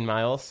that 15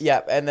 miles? Yeah,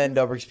 and then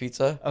Dobrik's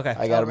Pizza. Okay.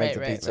 I got to make the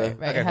pizza.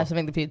 Right. Okay, Have cool. to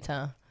make the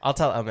pizza. I'll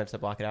tell Elmit to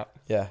block it out.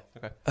 Yeah.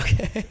 Okay.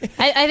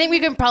 I think we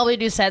can probably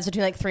do sets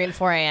between like 3 and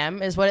 4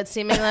 a.m. is what it's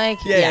seeming like.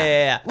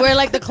 Yeah. We're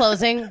like the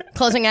closing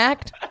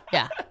act.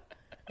 Yeah.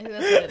 I think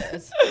that's what it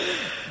is.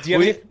 Do you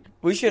have any...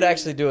 We should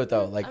actually do it,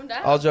 though. Like, I'm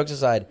down. all jokes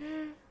aside.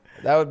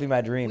 That would be my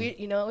dream.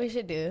 You know what we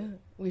should do?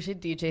 We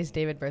should DJ's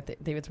David's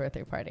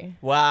birthday party.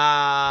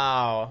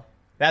 Wow.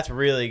 That's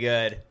really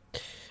good.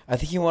 I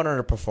think he wanted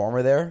a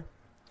performer there.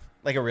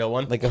 Like a real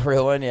one? Like a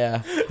real one,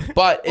 yeah.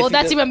 But Well,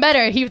 that's even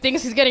better. He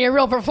thinks he's getting a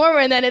real performer,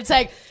 and then it's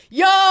like,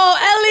 yo,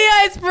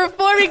 Elia is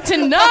performing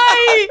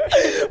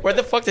tonight. Where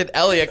the fuck did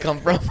Elia come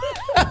from?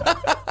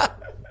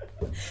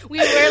 We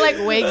wear like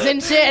wigs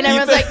and shit, and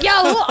everyone's like, yo,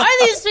 who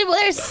are these people?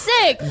 They're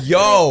sick.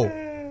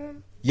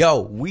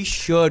 Yo, we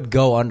should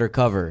go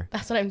undercover.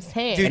 That's what I'm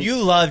saying. Dude, you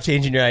love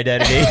changing your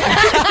identity.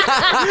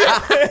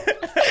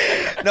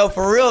 No,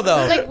 for real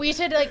though. Like, we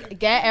should like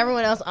get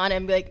everyone else on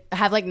and be like,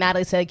 have like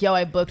Natalie say like, yo,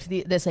 I booked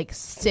this like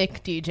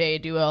sick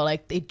DJ duo.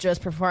 Like, they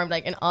just performed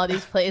like in all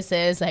these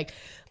places. Like,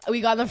 we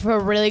got them for a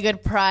really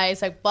good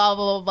price. Like, blah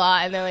blah blah blah.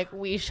 And then like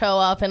we show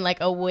up in like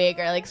a wig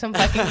or like some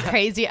fucking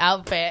crazy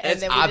outfit. And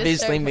It's then we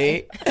just obviously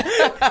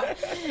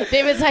start me.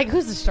 David's like,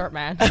 who's the short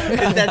man?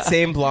 It's that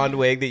same blonde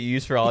wig that you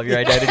use for all of your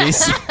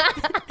identities.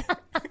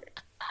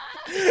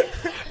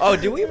 Oh,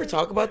 did we ever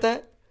talk about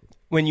that?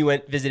 When you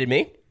visited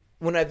me?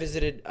 When I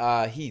visited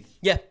Heath.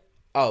 Yeah.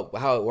 Oh,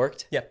 how it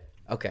worked? Yeah.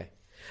 Okay.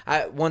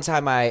 One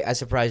time I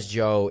surprised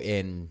Joe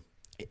in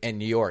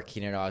New York. He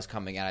didn't know I was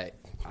coming, and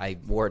I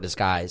wore a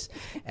disguise,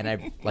 and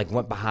I like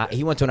went behind.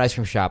 He went to an ice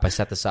cream shop. I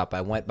set this up.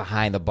 I went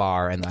behind the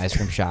bar in the ice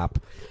cream shop,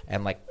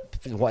 and like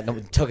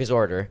took his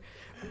order,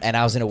 and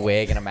I was in a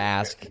wig and a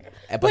mask.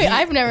 But Wait,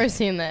 I've never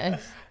seen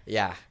this.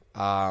 Yeah.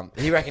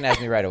 He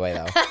recognized me right away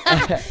though.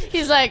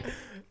 He's like,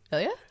 oh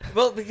yeah?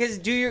 Well, because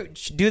do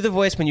the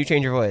voice when you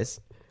change your voice.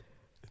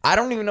 I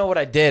don't even know what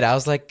I did. I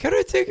was like, "Can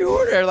I take your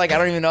order?" Like, I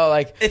don't even know.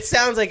 Like, It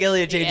sounds like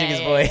Ilya changing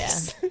his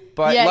voice.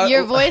 but Yeah,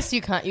 your voice,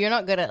 you can't. You're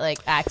not good at like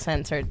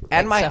accents or. and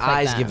like, my stuff like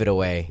eyes that. give it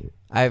away.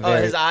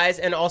 His eyes,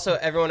 and also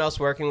everyone else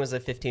working was a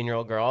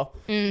 15-year-old girl,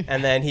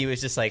 and then he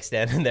was just like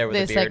standing there with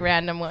This a beard. like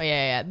random one.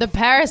 Yeah. The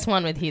Paris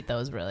one with Heath though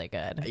was really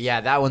good.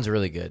 Yeah, that one's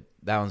really good.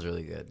 That one's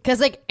really good. Because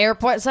like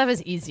airport stuff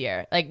is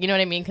easier. Like, you know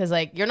what I mean? Because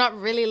like you're not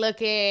really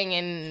looking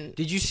and.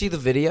 Did you see the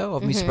video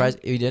of me surprised?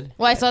 You did?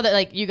 Well, I saw that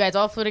like you guys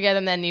all flew together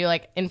and then you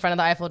like in front of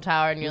the Eiffel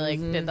Tower and you like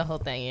did the whole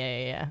thing.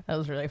 Yeah. That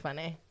was really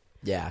funny.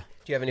 Yeah.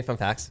 Do you have any fun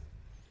facts?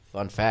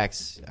 Fun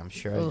facts. I'm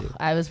sure I Ooh, do.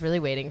 I was really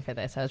waiting for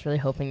this. I was really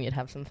hoping you'd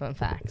have some fun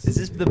facts. This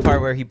is the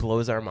part where he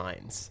blows our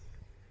minds.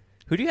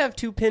 Who do you have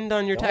two pinned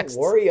on your texts?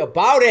 Don't worry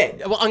about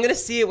it. Well, I'm going to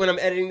see it when I'm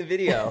editing the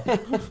video.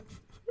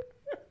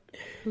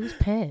 Who's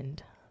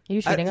pinned? Are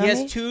you cheating He on has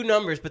me? 2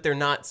 numbers, but they're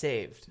not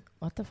saved.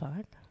 What the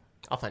fuck?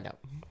 I'll find out.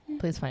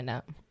 Please find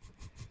out.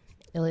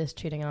 Ilya's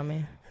cheating on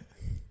me.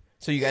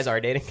 So you guys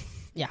are dating?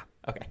 Yeah.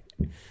 Okay.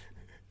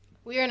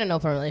 We are in an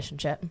open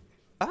relationship.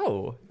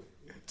 Oh.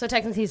 So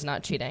technically he's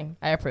not cheating.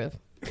 I approve.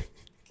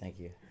 Thank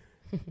you.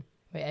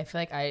 Wait, I feel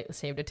like I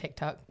saved a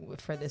TikTok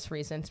for this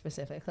reason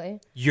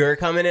specifically. You're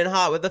coming in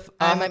hot with the...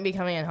 I might be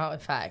coming in hot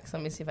with facts.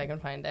 Let me see if I can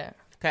find it.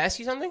 Can I ask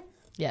you something?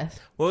 Yes.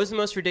 What was the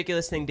most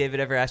ridiculous thing David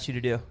ever asked you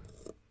to do?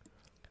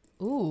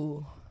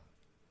 Ooh.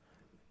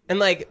 And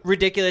like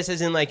ridiculous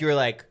as in like you were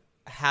like,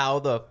 how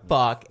the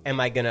fuck am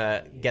I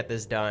gonna get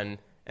this done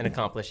and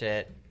accomplish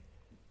it?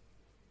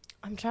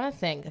 I'm trying to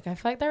think. Like, I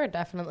feel like there were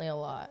definitely a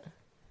lot.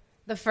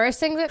 The first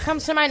thing that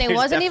comes to mind, it There's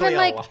wasn't even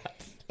definitely a like, lot.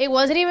 it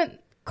wasn't even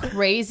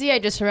crazy. I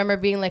just remember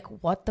being like,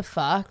 what the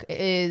fuck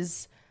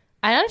is,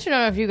 I actually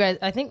don't know if you guys,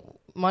 I think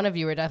one of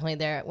you were definitely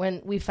there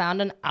when we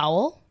found an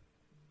owl.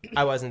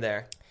 I wasn't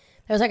there.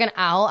 There was like an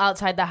owl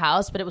outside the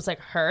house, but it was like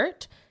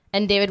hurt.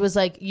 And David was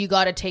like, you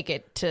got to take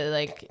it to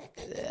like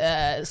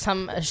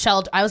some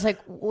shelter. I was like,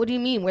 what do you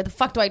mean? Where the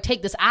fuck do I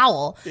take this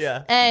owl?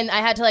 Yeah. And I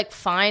had to like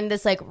find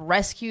this like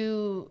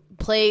rescue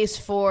place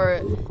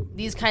for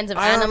these kinds of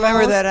animals.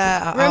 remember that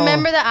owl.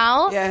 Remember the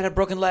owl? Yeah, I had a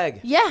broken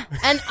leg. Yeah.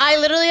 And I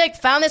literally like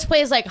found this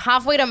place like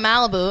halfway to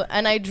Malibu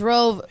and I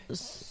drove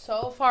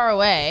so far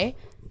away.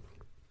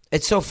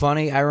 It's so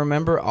funny. I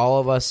remember all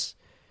of us.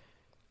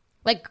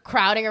 Like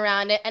crowding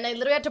around it. And I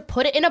literally had to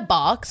put it in a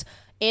box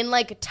in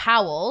like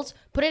towels,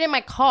 put it in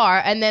my car,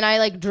 and then I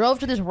like drove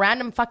to this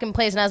random fucking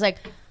place, and I was like,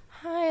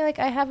 "Hi, like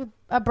I have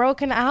a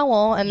broken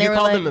owl," and they were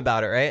called like, them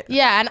about it, right?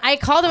 "Yeah," and I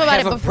called them about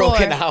it have a before.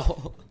 broken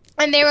owl.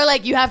 And they were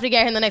like, you have to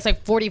get here in the next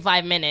like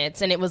 45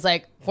 minutes. And it was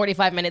like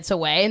 45 minutes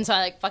away. And so I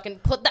like fucking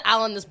put the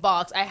owl in this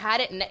box. I had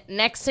it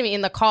next to me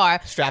in the car.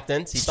 Strapped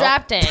in.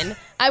 Strapped in.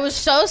 I was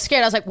so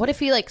scared. I was like, what if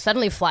he like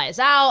suddenly flies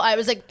out? I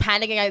was like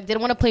panicking. I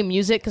didn't want to play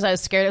music because I was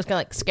scared it was going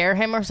to like scare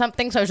him or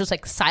something. So I was just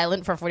like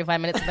silent for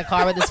 45 minutes in the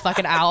car with this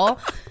fucking owl.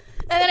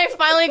 And then I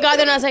finally got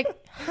there and I was like,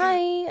 hi.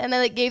 And I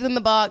like gave them the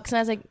box and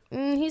I was like,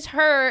 he's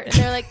hurt. And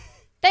they're like,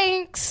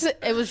 thanks.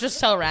 It was just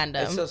so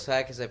random. It's so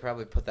sad because they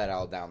probably put that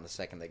owl down the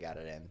second they got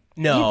it in.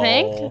 No. You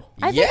think?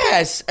 I think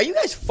Yes. Are you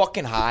guys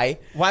fucking high?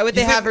 Why would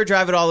they have her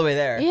drive it all the way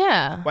there?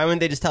 Yeah. Why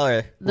wouldn't they just tell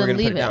her we're Then going to put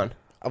leave it it. down?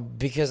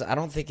 Because I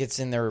don't think it's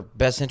in their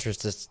best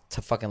interest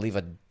to fucking leave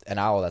an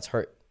owl that's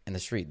hurt in the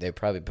street. They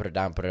probably put it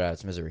down, put it out of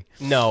its misery.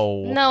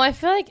 No. No, I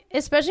feel like,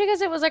 especially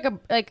because it was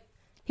like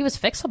he was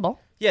fixable.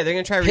 Yeah, they're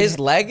going to try His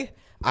leg,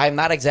 I'm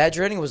not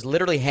exaggerating, was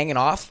literally hanging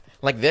off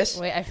like this.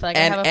 Wait, I feel like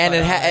I and have a and it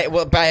photo had of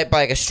well, by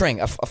like a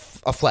string of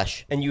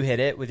flesh. And you hit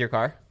it with your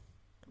car?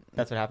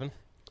 That's what happened?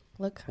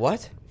 Look.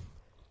 What?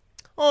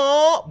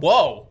 Oh,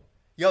 whoa.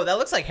 Yo, that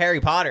looks like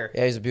Harry Potter.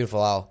 Yeah, he's a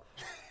beautiful owl.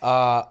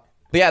 But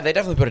yeah, they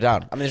definitely put it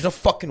down. I mean, there's no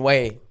fucking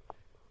way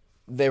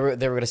they were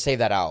gonna save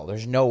that owl.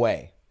 There's no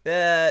way.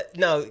 No,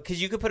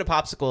 because you could put a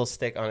popsicle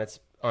stick on its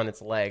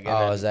leg. And Oh,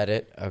 then- is that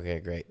it? Okay,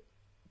 great.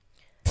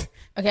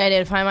 Okay, I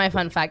did find my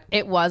fun fact.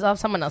 It was off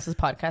someone else's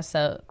podcast,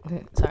 so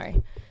sorry.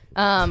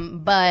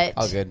 But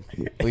All good.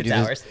 We It's do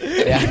ours.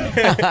 this.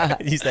 Yeah.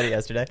 You said it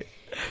yesterday.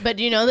 But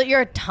do you know that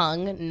your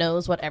tongue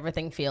knows what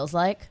everything feels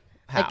like?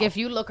 How? Like if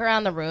you look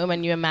around the room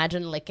and you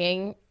imagine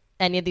licking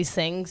any of these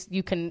things,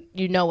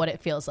 you know what it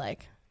feels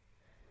like.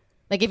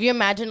 Like if you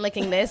imagine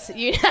licking this,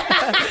 you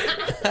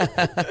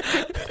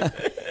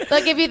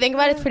like if you think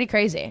about it, it's pretty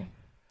crazy.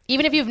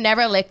 Even if you've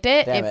never licked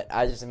it, Damn it!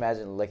 I just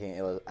imagine licking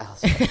it.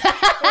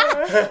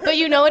 but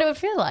you know what it would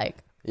feel like.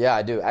 Yeah,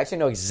 I do. I actually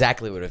know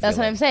exactly what it feels That's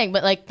what like. I'm saying.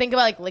 But like, think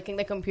about like licking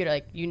the computer.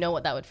 Like, you know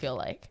what that would feel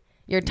like.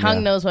 Your tongue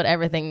Yeah. knows what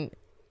everything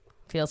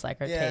feels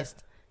like or Yeah.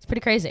 tastes. It's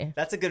pretty crazy.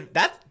 That's a good.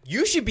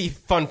 You should be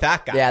fun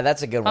fact guy. Yeah,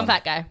 that's a good Fun one.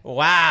 fat guy.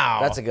 Wow.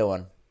 That's a good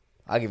one.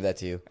 I'll give that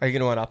to you. Are you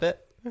gonna one up it?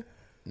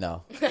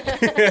 No,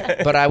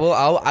 but I will.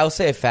 I'll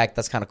say a fact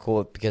that's kind of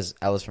cool because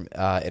I was from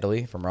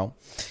Italy, from Rome.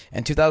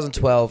 In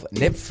 2012,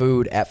 Nip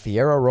Food at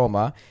Fiera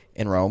Roma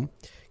in Rome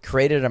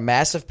created a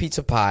massive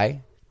pizza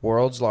pie,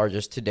 world's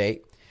largest to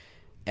date,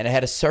 and it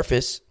had a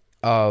surface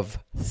of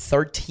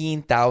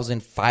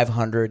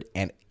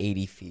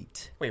 13,580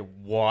 feet. Wait,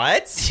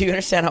 what? Do you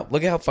understand how?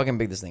 Look at how fucking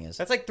big this thing is.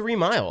 That's like 3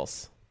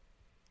 miles.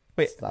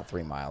 Wait, It's not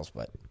 3 miles,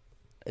 but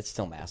it's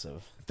still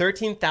massive.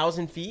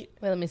 13,000 feet?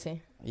 Wait, let me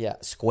see. Yeah,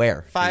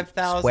 square.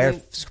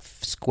 5,000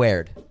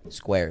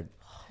 Squared.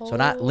 So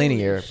not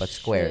linear, but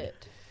squared.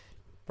 Shit.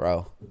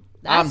 Bro,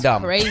 That's I'm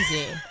dumb.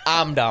 crazy.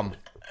 I'm dumb.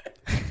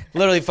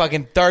 Literally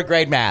fucking third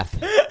grade math.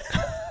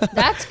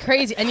 That's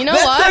crazy. And you know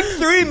That's what? like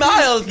 3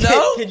 miles,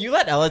 no? Can you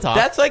let Ella talk?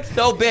 That's like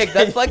so big.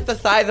 That's like the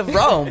size of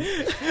Rome.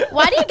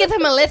 Why do you give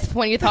him a lisp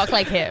when you talk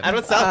like him? I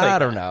don't sound like I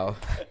don't know.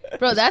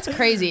 Bro, that's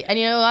crazy. And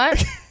you know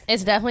what?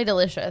 It's definitely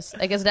delicious.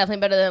 Like, it's definitely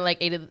better than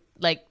 9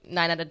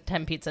 out of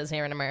 10 pizzas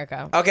here in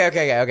America. Okay.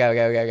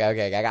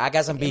 I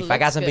got some beef. I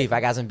got some looks beef. good. I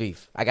got some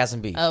beef. I got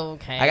some beef.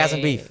 Okay. I got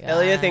some beef.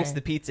 Elia thinks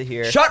the pizza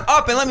here. Shut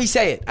up and let me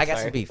say it. I got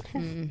Sorry. some beef.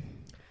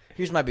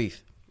 Here's my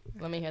beef.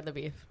 Let me hear the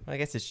beef. I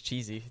guess it's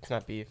cheesy. It's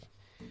not beef.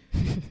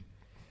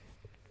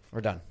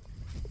 We're done.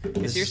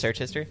 Is your search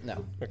history?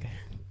 No. Okay.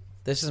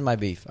 This is my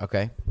beef,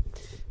 okay?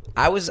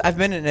 I've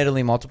been in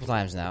Italy multiple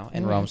times now,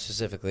 in Rome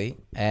specifically,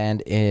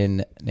 and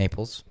in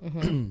Naples.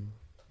 And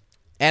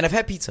I've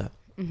had pizza.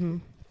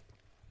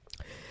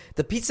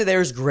 The pizza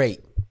there is great.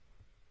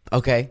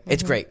 Okay?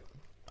 It's great.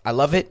 I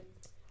love it.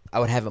 I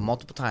would have it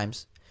multiple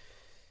times.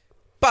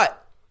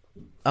 But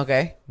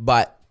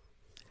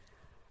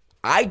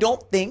I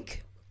don't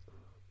think,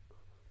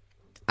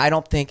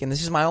 and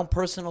this is my own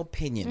personal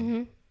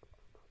opinion.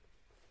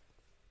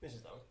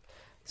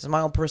 This is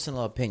my own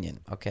personal opinion,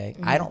 okay?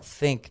 I don't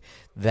think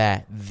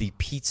that the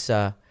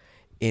pizza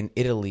in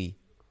Italy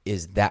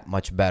is that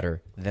much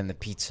better than the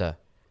pizza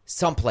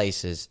some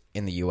places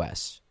in the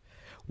U.S.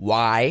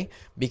 Why?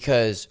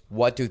 Because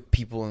what do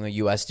people in the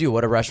U.S. do?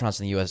 What do restaurants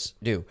in the U.S.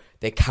 do?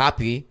 They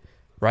copy,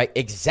 right,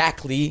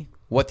 exactly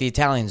what the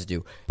Italians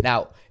do.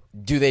 Now,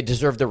 do they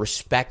deserve the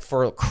respect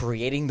for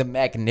creating the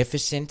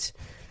magnificent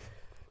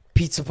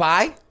pizza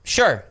pie?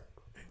 Sure.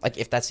 Like,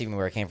 if that's even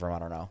where it came from, I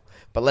don't know.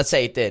 But let's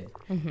say it did.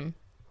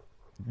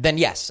 Then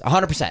yes,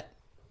 100%.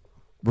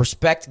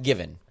 Respect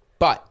given.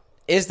 But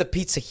is the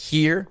pizza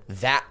here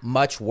that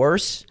much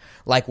worse?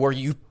 Like where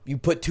you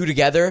put two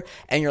together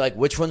and you're like,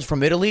 which one's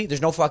from Italy?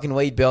 There's no fucking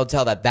way you'd be able to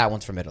tell that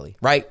one's from Italy,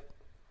 right?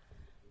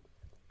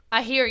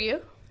 I hear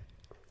you.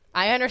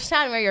 I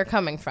understand where you're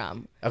coming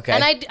from. Okay.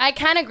 And I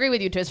can agree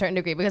with you to a certain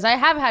degree because I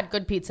have had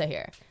good pizza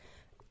here.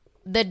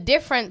 The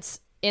difference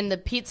in the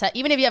pizza,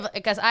 even if you have,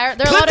 because there are a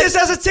Put lot this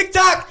of as a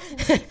TikTok!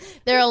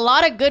 there are a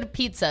lot of good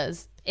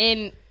pizzas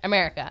in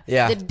America.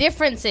 Yeah. The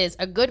difference is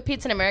a good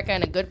pizza in America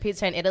and a good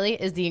pizza in Italy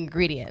is the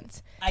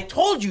ingredients. I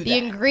told you The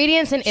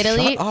ingredients in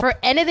Italy for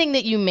anything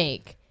that you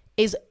make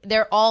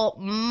they're all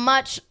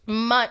much,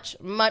 much,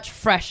 much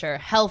fresher,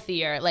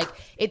 healthier. Like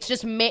it's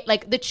just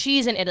like the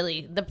cheese in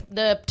Italy,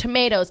 the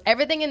tomatoes,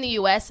 everything in the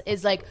US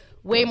is like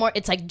way more.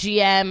 It's like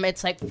GM.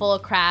 It's like full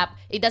of crap.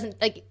 It doesn't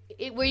like.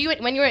 When you were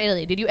in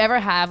Italy, did you ever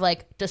have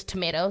like just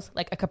tomatoes,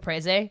 like a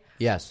caprese?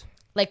 Yes.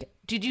 Like,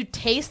 did you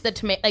taste the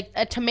tomato? Like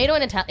a tomato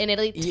in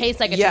Italy tastes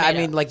like a tomato. Yeah, I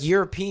mean, like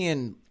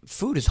European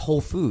food is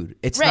whole food.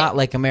 It's not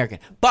like American.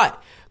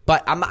 But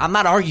I'm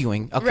not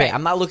arguing. Okay, Right.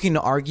 I'm not looking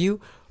to argue.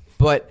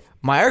 But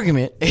my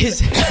argument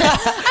is I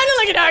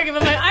don't like an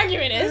argument. My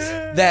argument is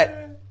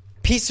that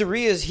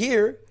pizzerias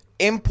here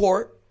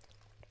import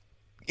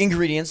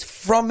ingredients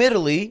from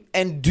Italy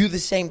and do the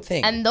same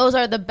thing. and those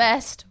are the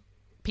best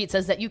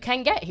pizzas that you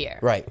can get here.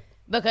 Right.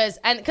 Because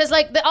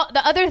like the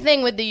other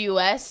thing with the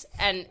U.S.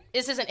 and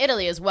this is in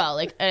Italy as well.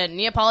 Like a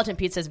Neapolitan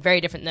pizza is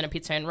very different than a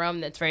pizza in Rome.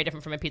 That's very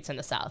different from a pizza in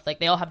the South. Like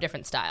they all have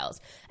different styles.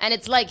 And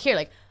it's like here,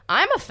 like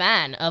I'm a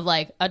fan of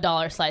like a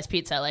dollar slice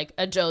pizza, like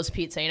a Joe's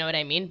Pizza. You know what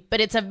I mean? But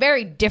it's a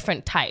very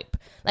different type.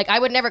 Like I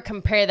would never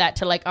compare that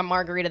to like a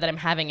margarita that I'm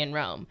having in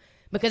Rome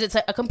because it's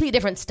a completely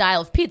different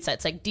style of pizza.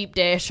 It's like deep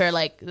dish or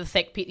like the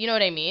thick pizza. You know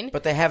what I mean?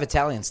 But they have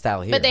Italian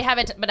style here. But they have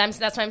it. But that's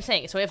what I'm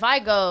saying. So if I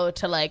go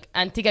to like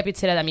Antica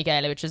Pizzeria da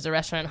Michele, which is a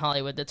restaurant in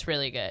Hollywood that's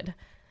really good.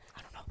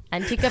 I don't know.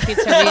 Antica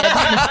Pizzeria.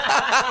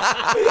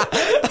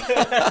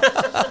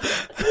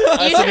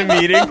 Us in a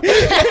meeting.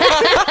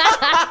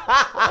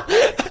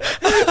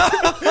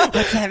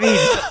 What's that mean?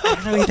 I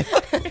don't know either.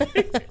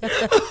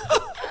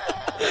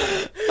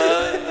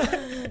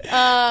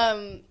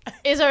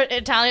 Is an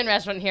Italian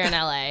restaurant here in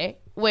LA,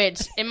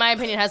 which in my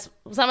opinion has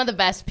some of the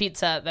best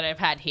pizza that I've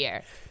had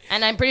here.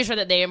 And I'm pretty sure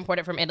that they import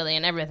it from Italy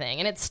and everything.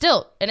 And it's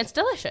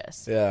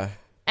delicious. Yeah.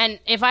 And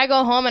if I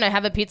go home and I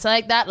have a pizza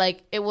like that,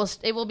 like it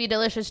will be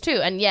delicious too.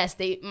 And yes,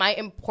 they might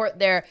import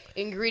their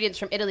ingredients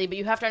from Italy, but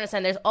you have to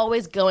understand there's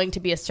always going to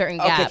be a certain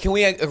gap. Okay, can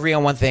we agree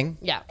on one thing?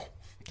 Yeah.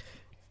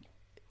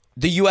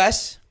 The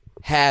U.S.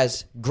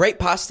 has great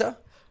pasta,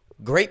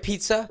 great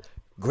pizza,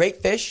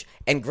 great fish,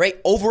 and great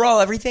overall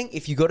everything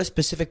if you go to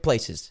specific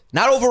places.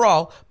 Not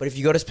overall, but if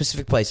you go to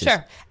specific places.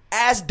 Sure.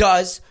 As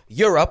does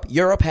Europe.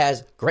 Europe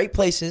has great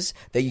places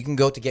that you can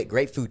go to get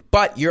great food.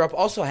 But Europe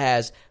also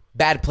has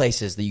bad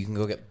places that you can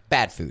go get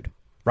bad food.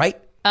 Right?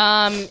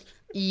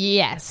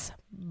 Yes.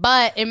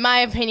 But in my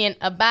opinion,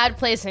 a bad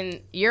place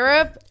in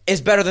Europe It's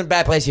better than a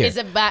bad place here. is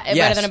better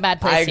Yes, than a bad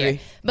place I agree. here.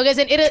 Because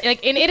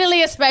in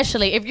Italy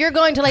especially, if you're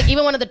going to like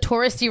even one of the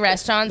touristy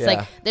restaurants, Yeah.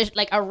 like there's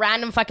like a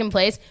random fucking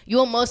place, you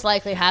will most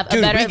likely have Dude,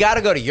 a better we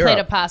gotta go to Europe.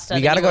 plate of pasta. We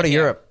than gotta you go would to here.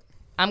 Europe.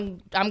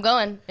 I'm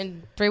going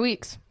in 3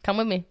 weeks. Come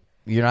with me.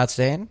 You're not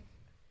staying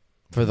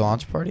for the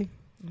launch party?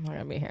 I'm not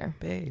gonna be here,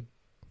 Babe,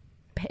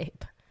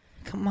 babe.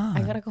 come on.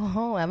 I gotta go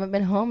home. I haven't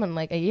been home in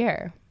like a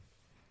year.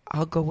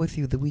 I'll go with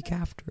you the week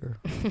after.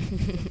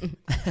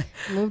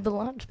 Move the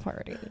launch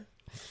party.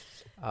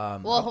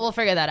 We'll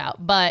figure that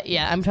out. But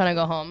yeah, I'm trying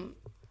to go home.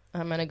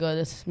 I'm gonna go to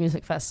this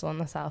music festival in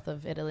the south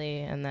of Italy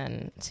and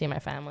then see my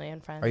family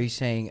and friends. Are you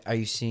seeing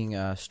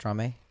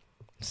Strome?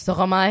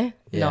 Storomai?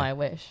 Yeah. No, I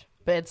wish.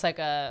 But it's like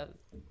a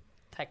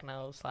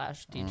techno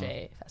 /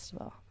 DJ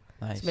festival.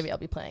 Nice. So maybe I'll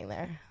be playing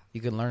there.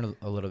 You can learn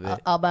a little bit.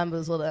 I'll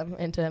bamboozle them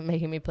into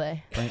making me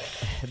play.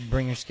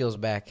 Bring your skills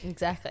back.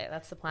 Exactly.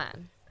 That's the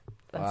plan.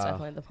 That's Wow.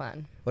 definitely the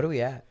plan. What are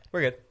we at?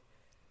 We're good.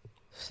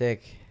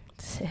 Sick.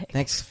 Sick.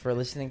 Thanks for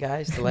listening,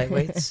 guys, to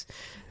Lightweights.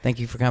 Thank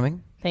you for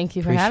coming. Thank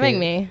you for Appreciate having it.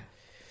 me.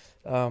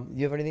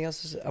 You have anything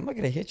else to say? I'm not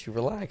going to hit you.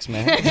 Relax,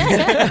 man.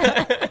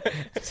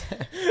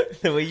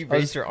 The way you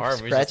raised your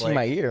arm was just Scratching like...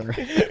 my ear.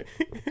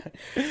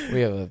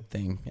 We have a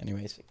thing.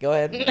 Anyways, go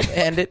ahead.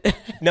 End it.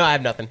 No, I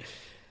have nothing.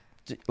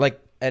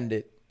 End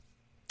it.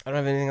 I don't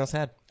have anything else to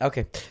add.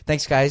 Okay.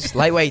 Thanks, guys.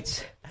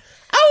 Lightweights.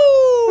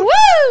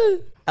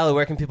 Woo! Ella,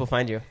 where can people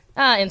find you?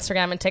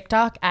 Instagram and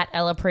TikTok at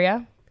Ella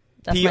Priya.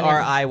 That's my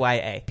name.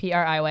 Priya.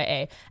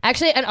 Priya.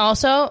 Actually, and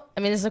also, I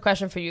mean, this is a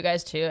question for you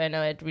guys too. I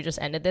know we just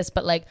ended this,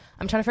 but like,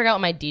 I'm trying to figure out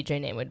what my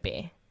DJ name would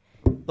be.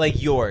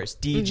 Like yours,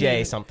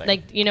 DJ something.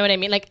 Like, you know what I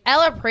mean? Like,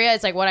 Ella Priya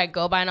is like what I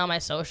go by on all my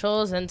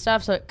socials and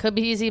stuff, so it could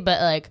be easy,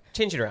 but like,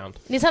 Change it around.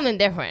 need something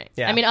different.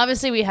 Yeah. I mean,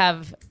 obviously we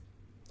have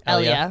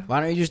Elia. Elia.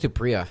 Why don't you just do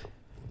Priya?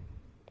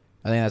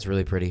 I think that's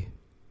really pretty.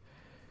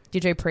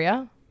 DJ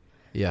Priya?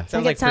 Yeah. I Sounds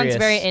think like it sounds Prius.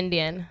 very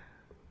Indian.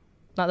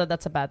 Not that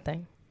that's a bad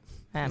thing.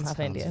 I am half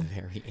Indian.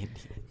 Very Indian.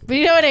 But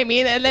you know what I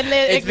mean? And then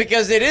It's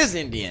because it is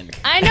Indian.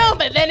 I know,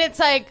 but then it's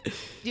like, do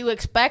you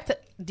expect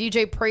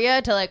DJ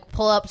Priya to like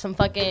pull up some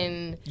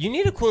fucking... You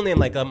need a cool name,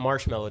 like a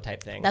marshmallow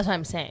type thing. That's what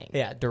I'm saying.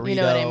 Yeah, Dorito. You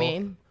know what I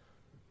mean?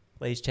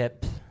 Lay's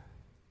chip.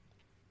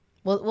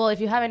 Well, if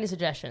you have any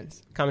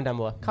suggestions, Comment down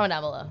below. comment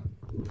down below.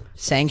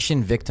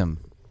 Sanction victim.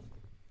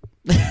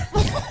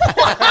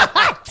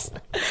 I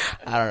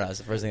don't know. It's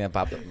the first thing that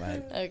popped up in my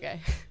head. Okay.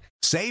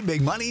 Save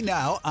big money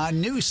now on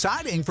new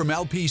siding from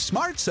LP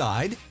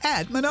SmartSide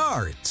at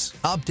Menards.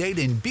 Update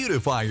and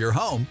beautify your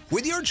home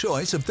with your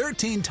choice of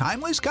 13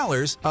 timeless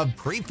colors of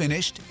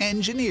pre-finished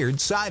engineered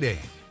siding.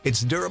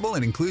 It's durable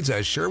and includes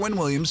a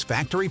Sherwin-Williams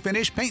factory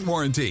finish paint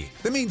warranty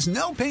that means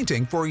no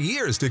painting for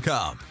years to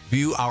come.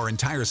 View our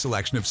entire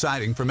selection of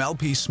siding from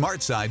LP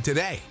SmartSide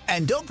today.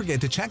 And don't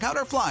forget to check out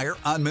our flyer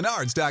on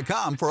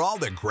Menards.com for all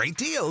the great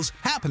deals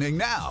happening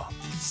now.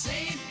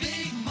 Save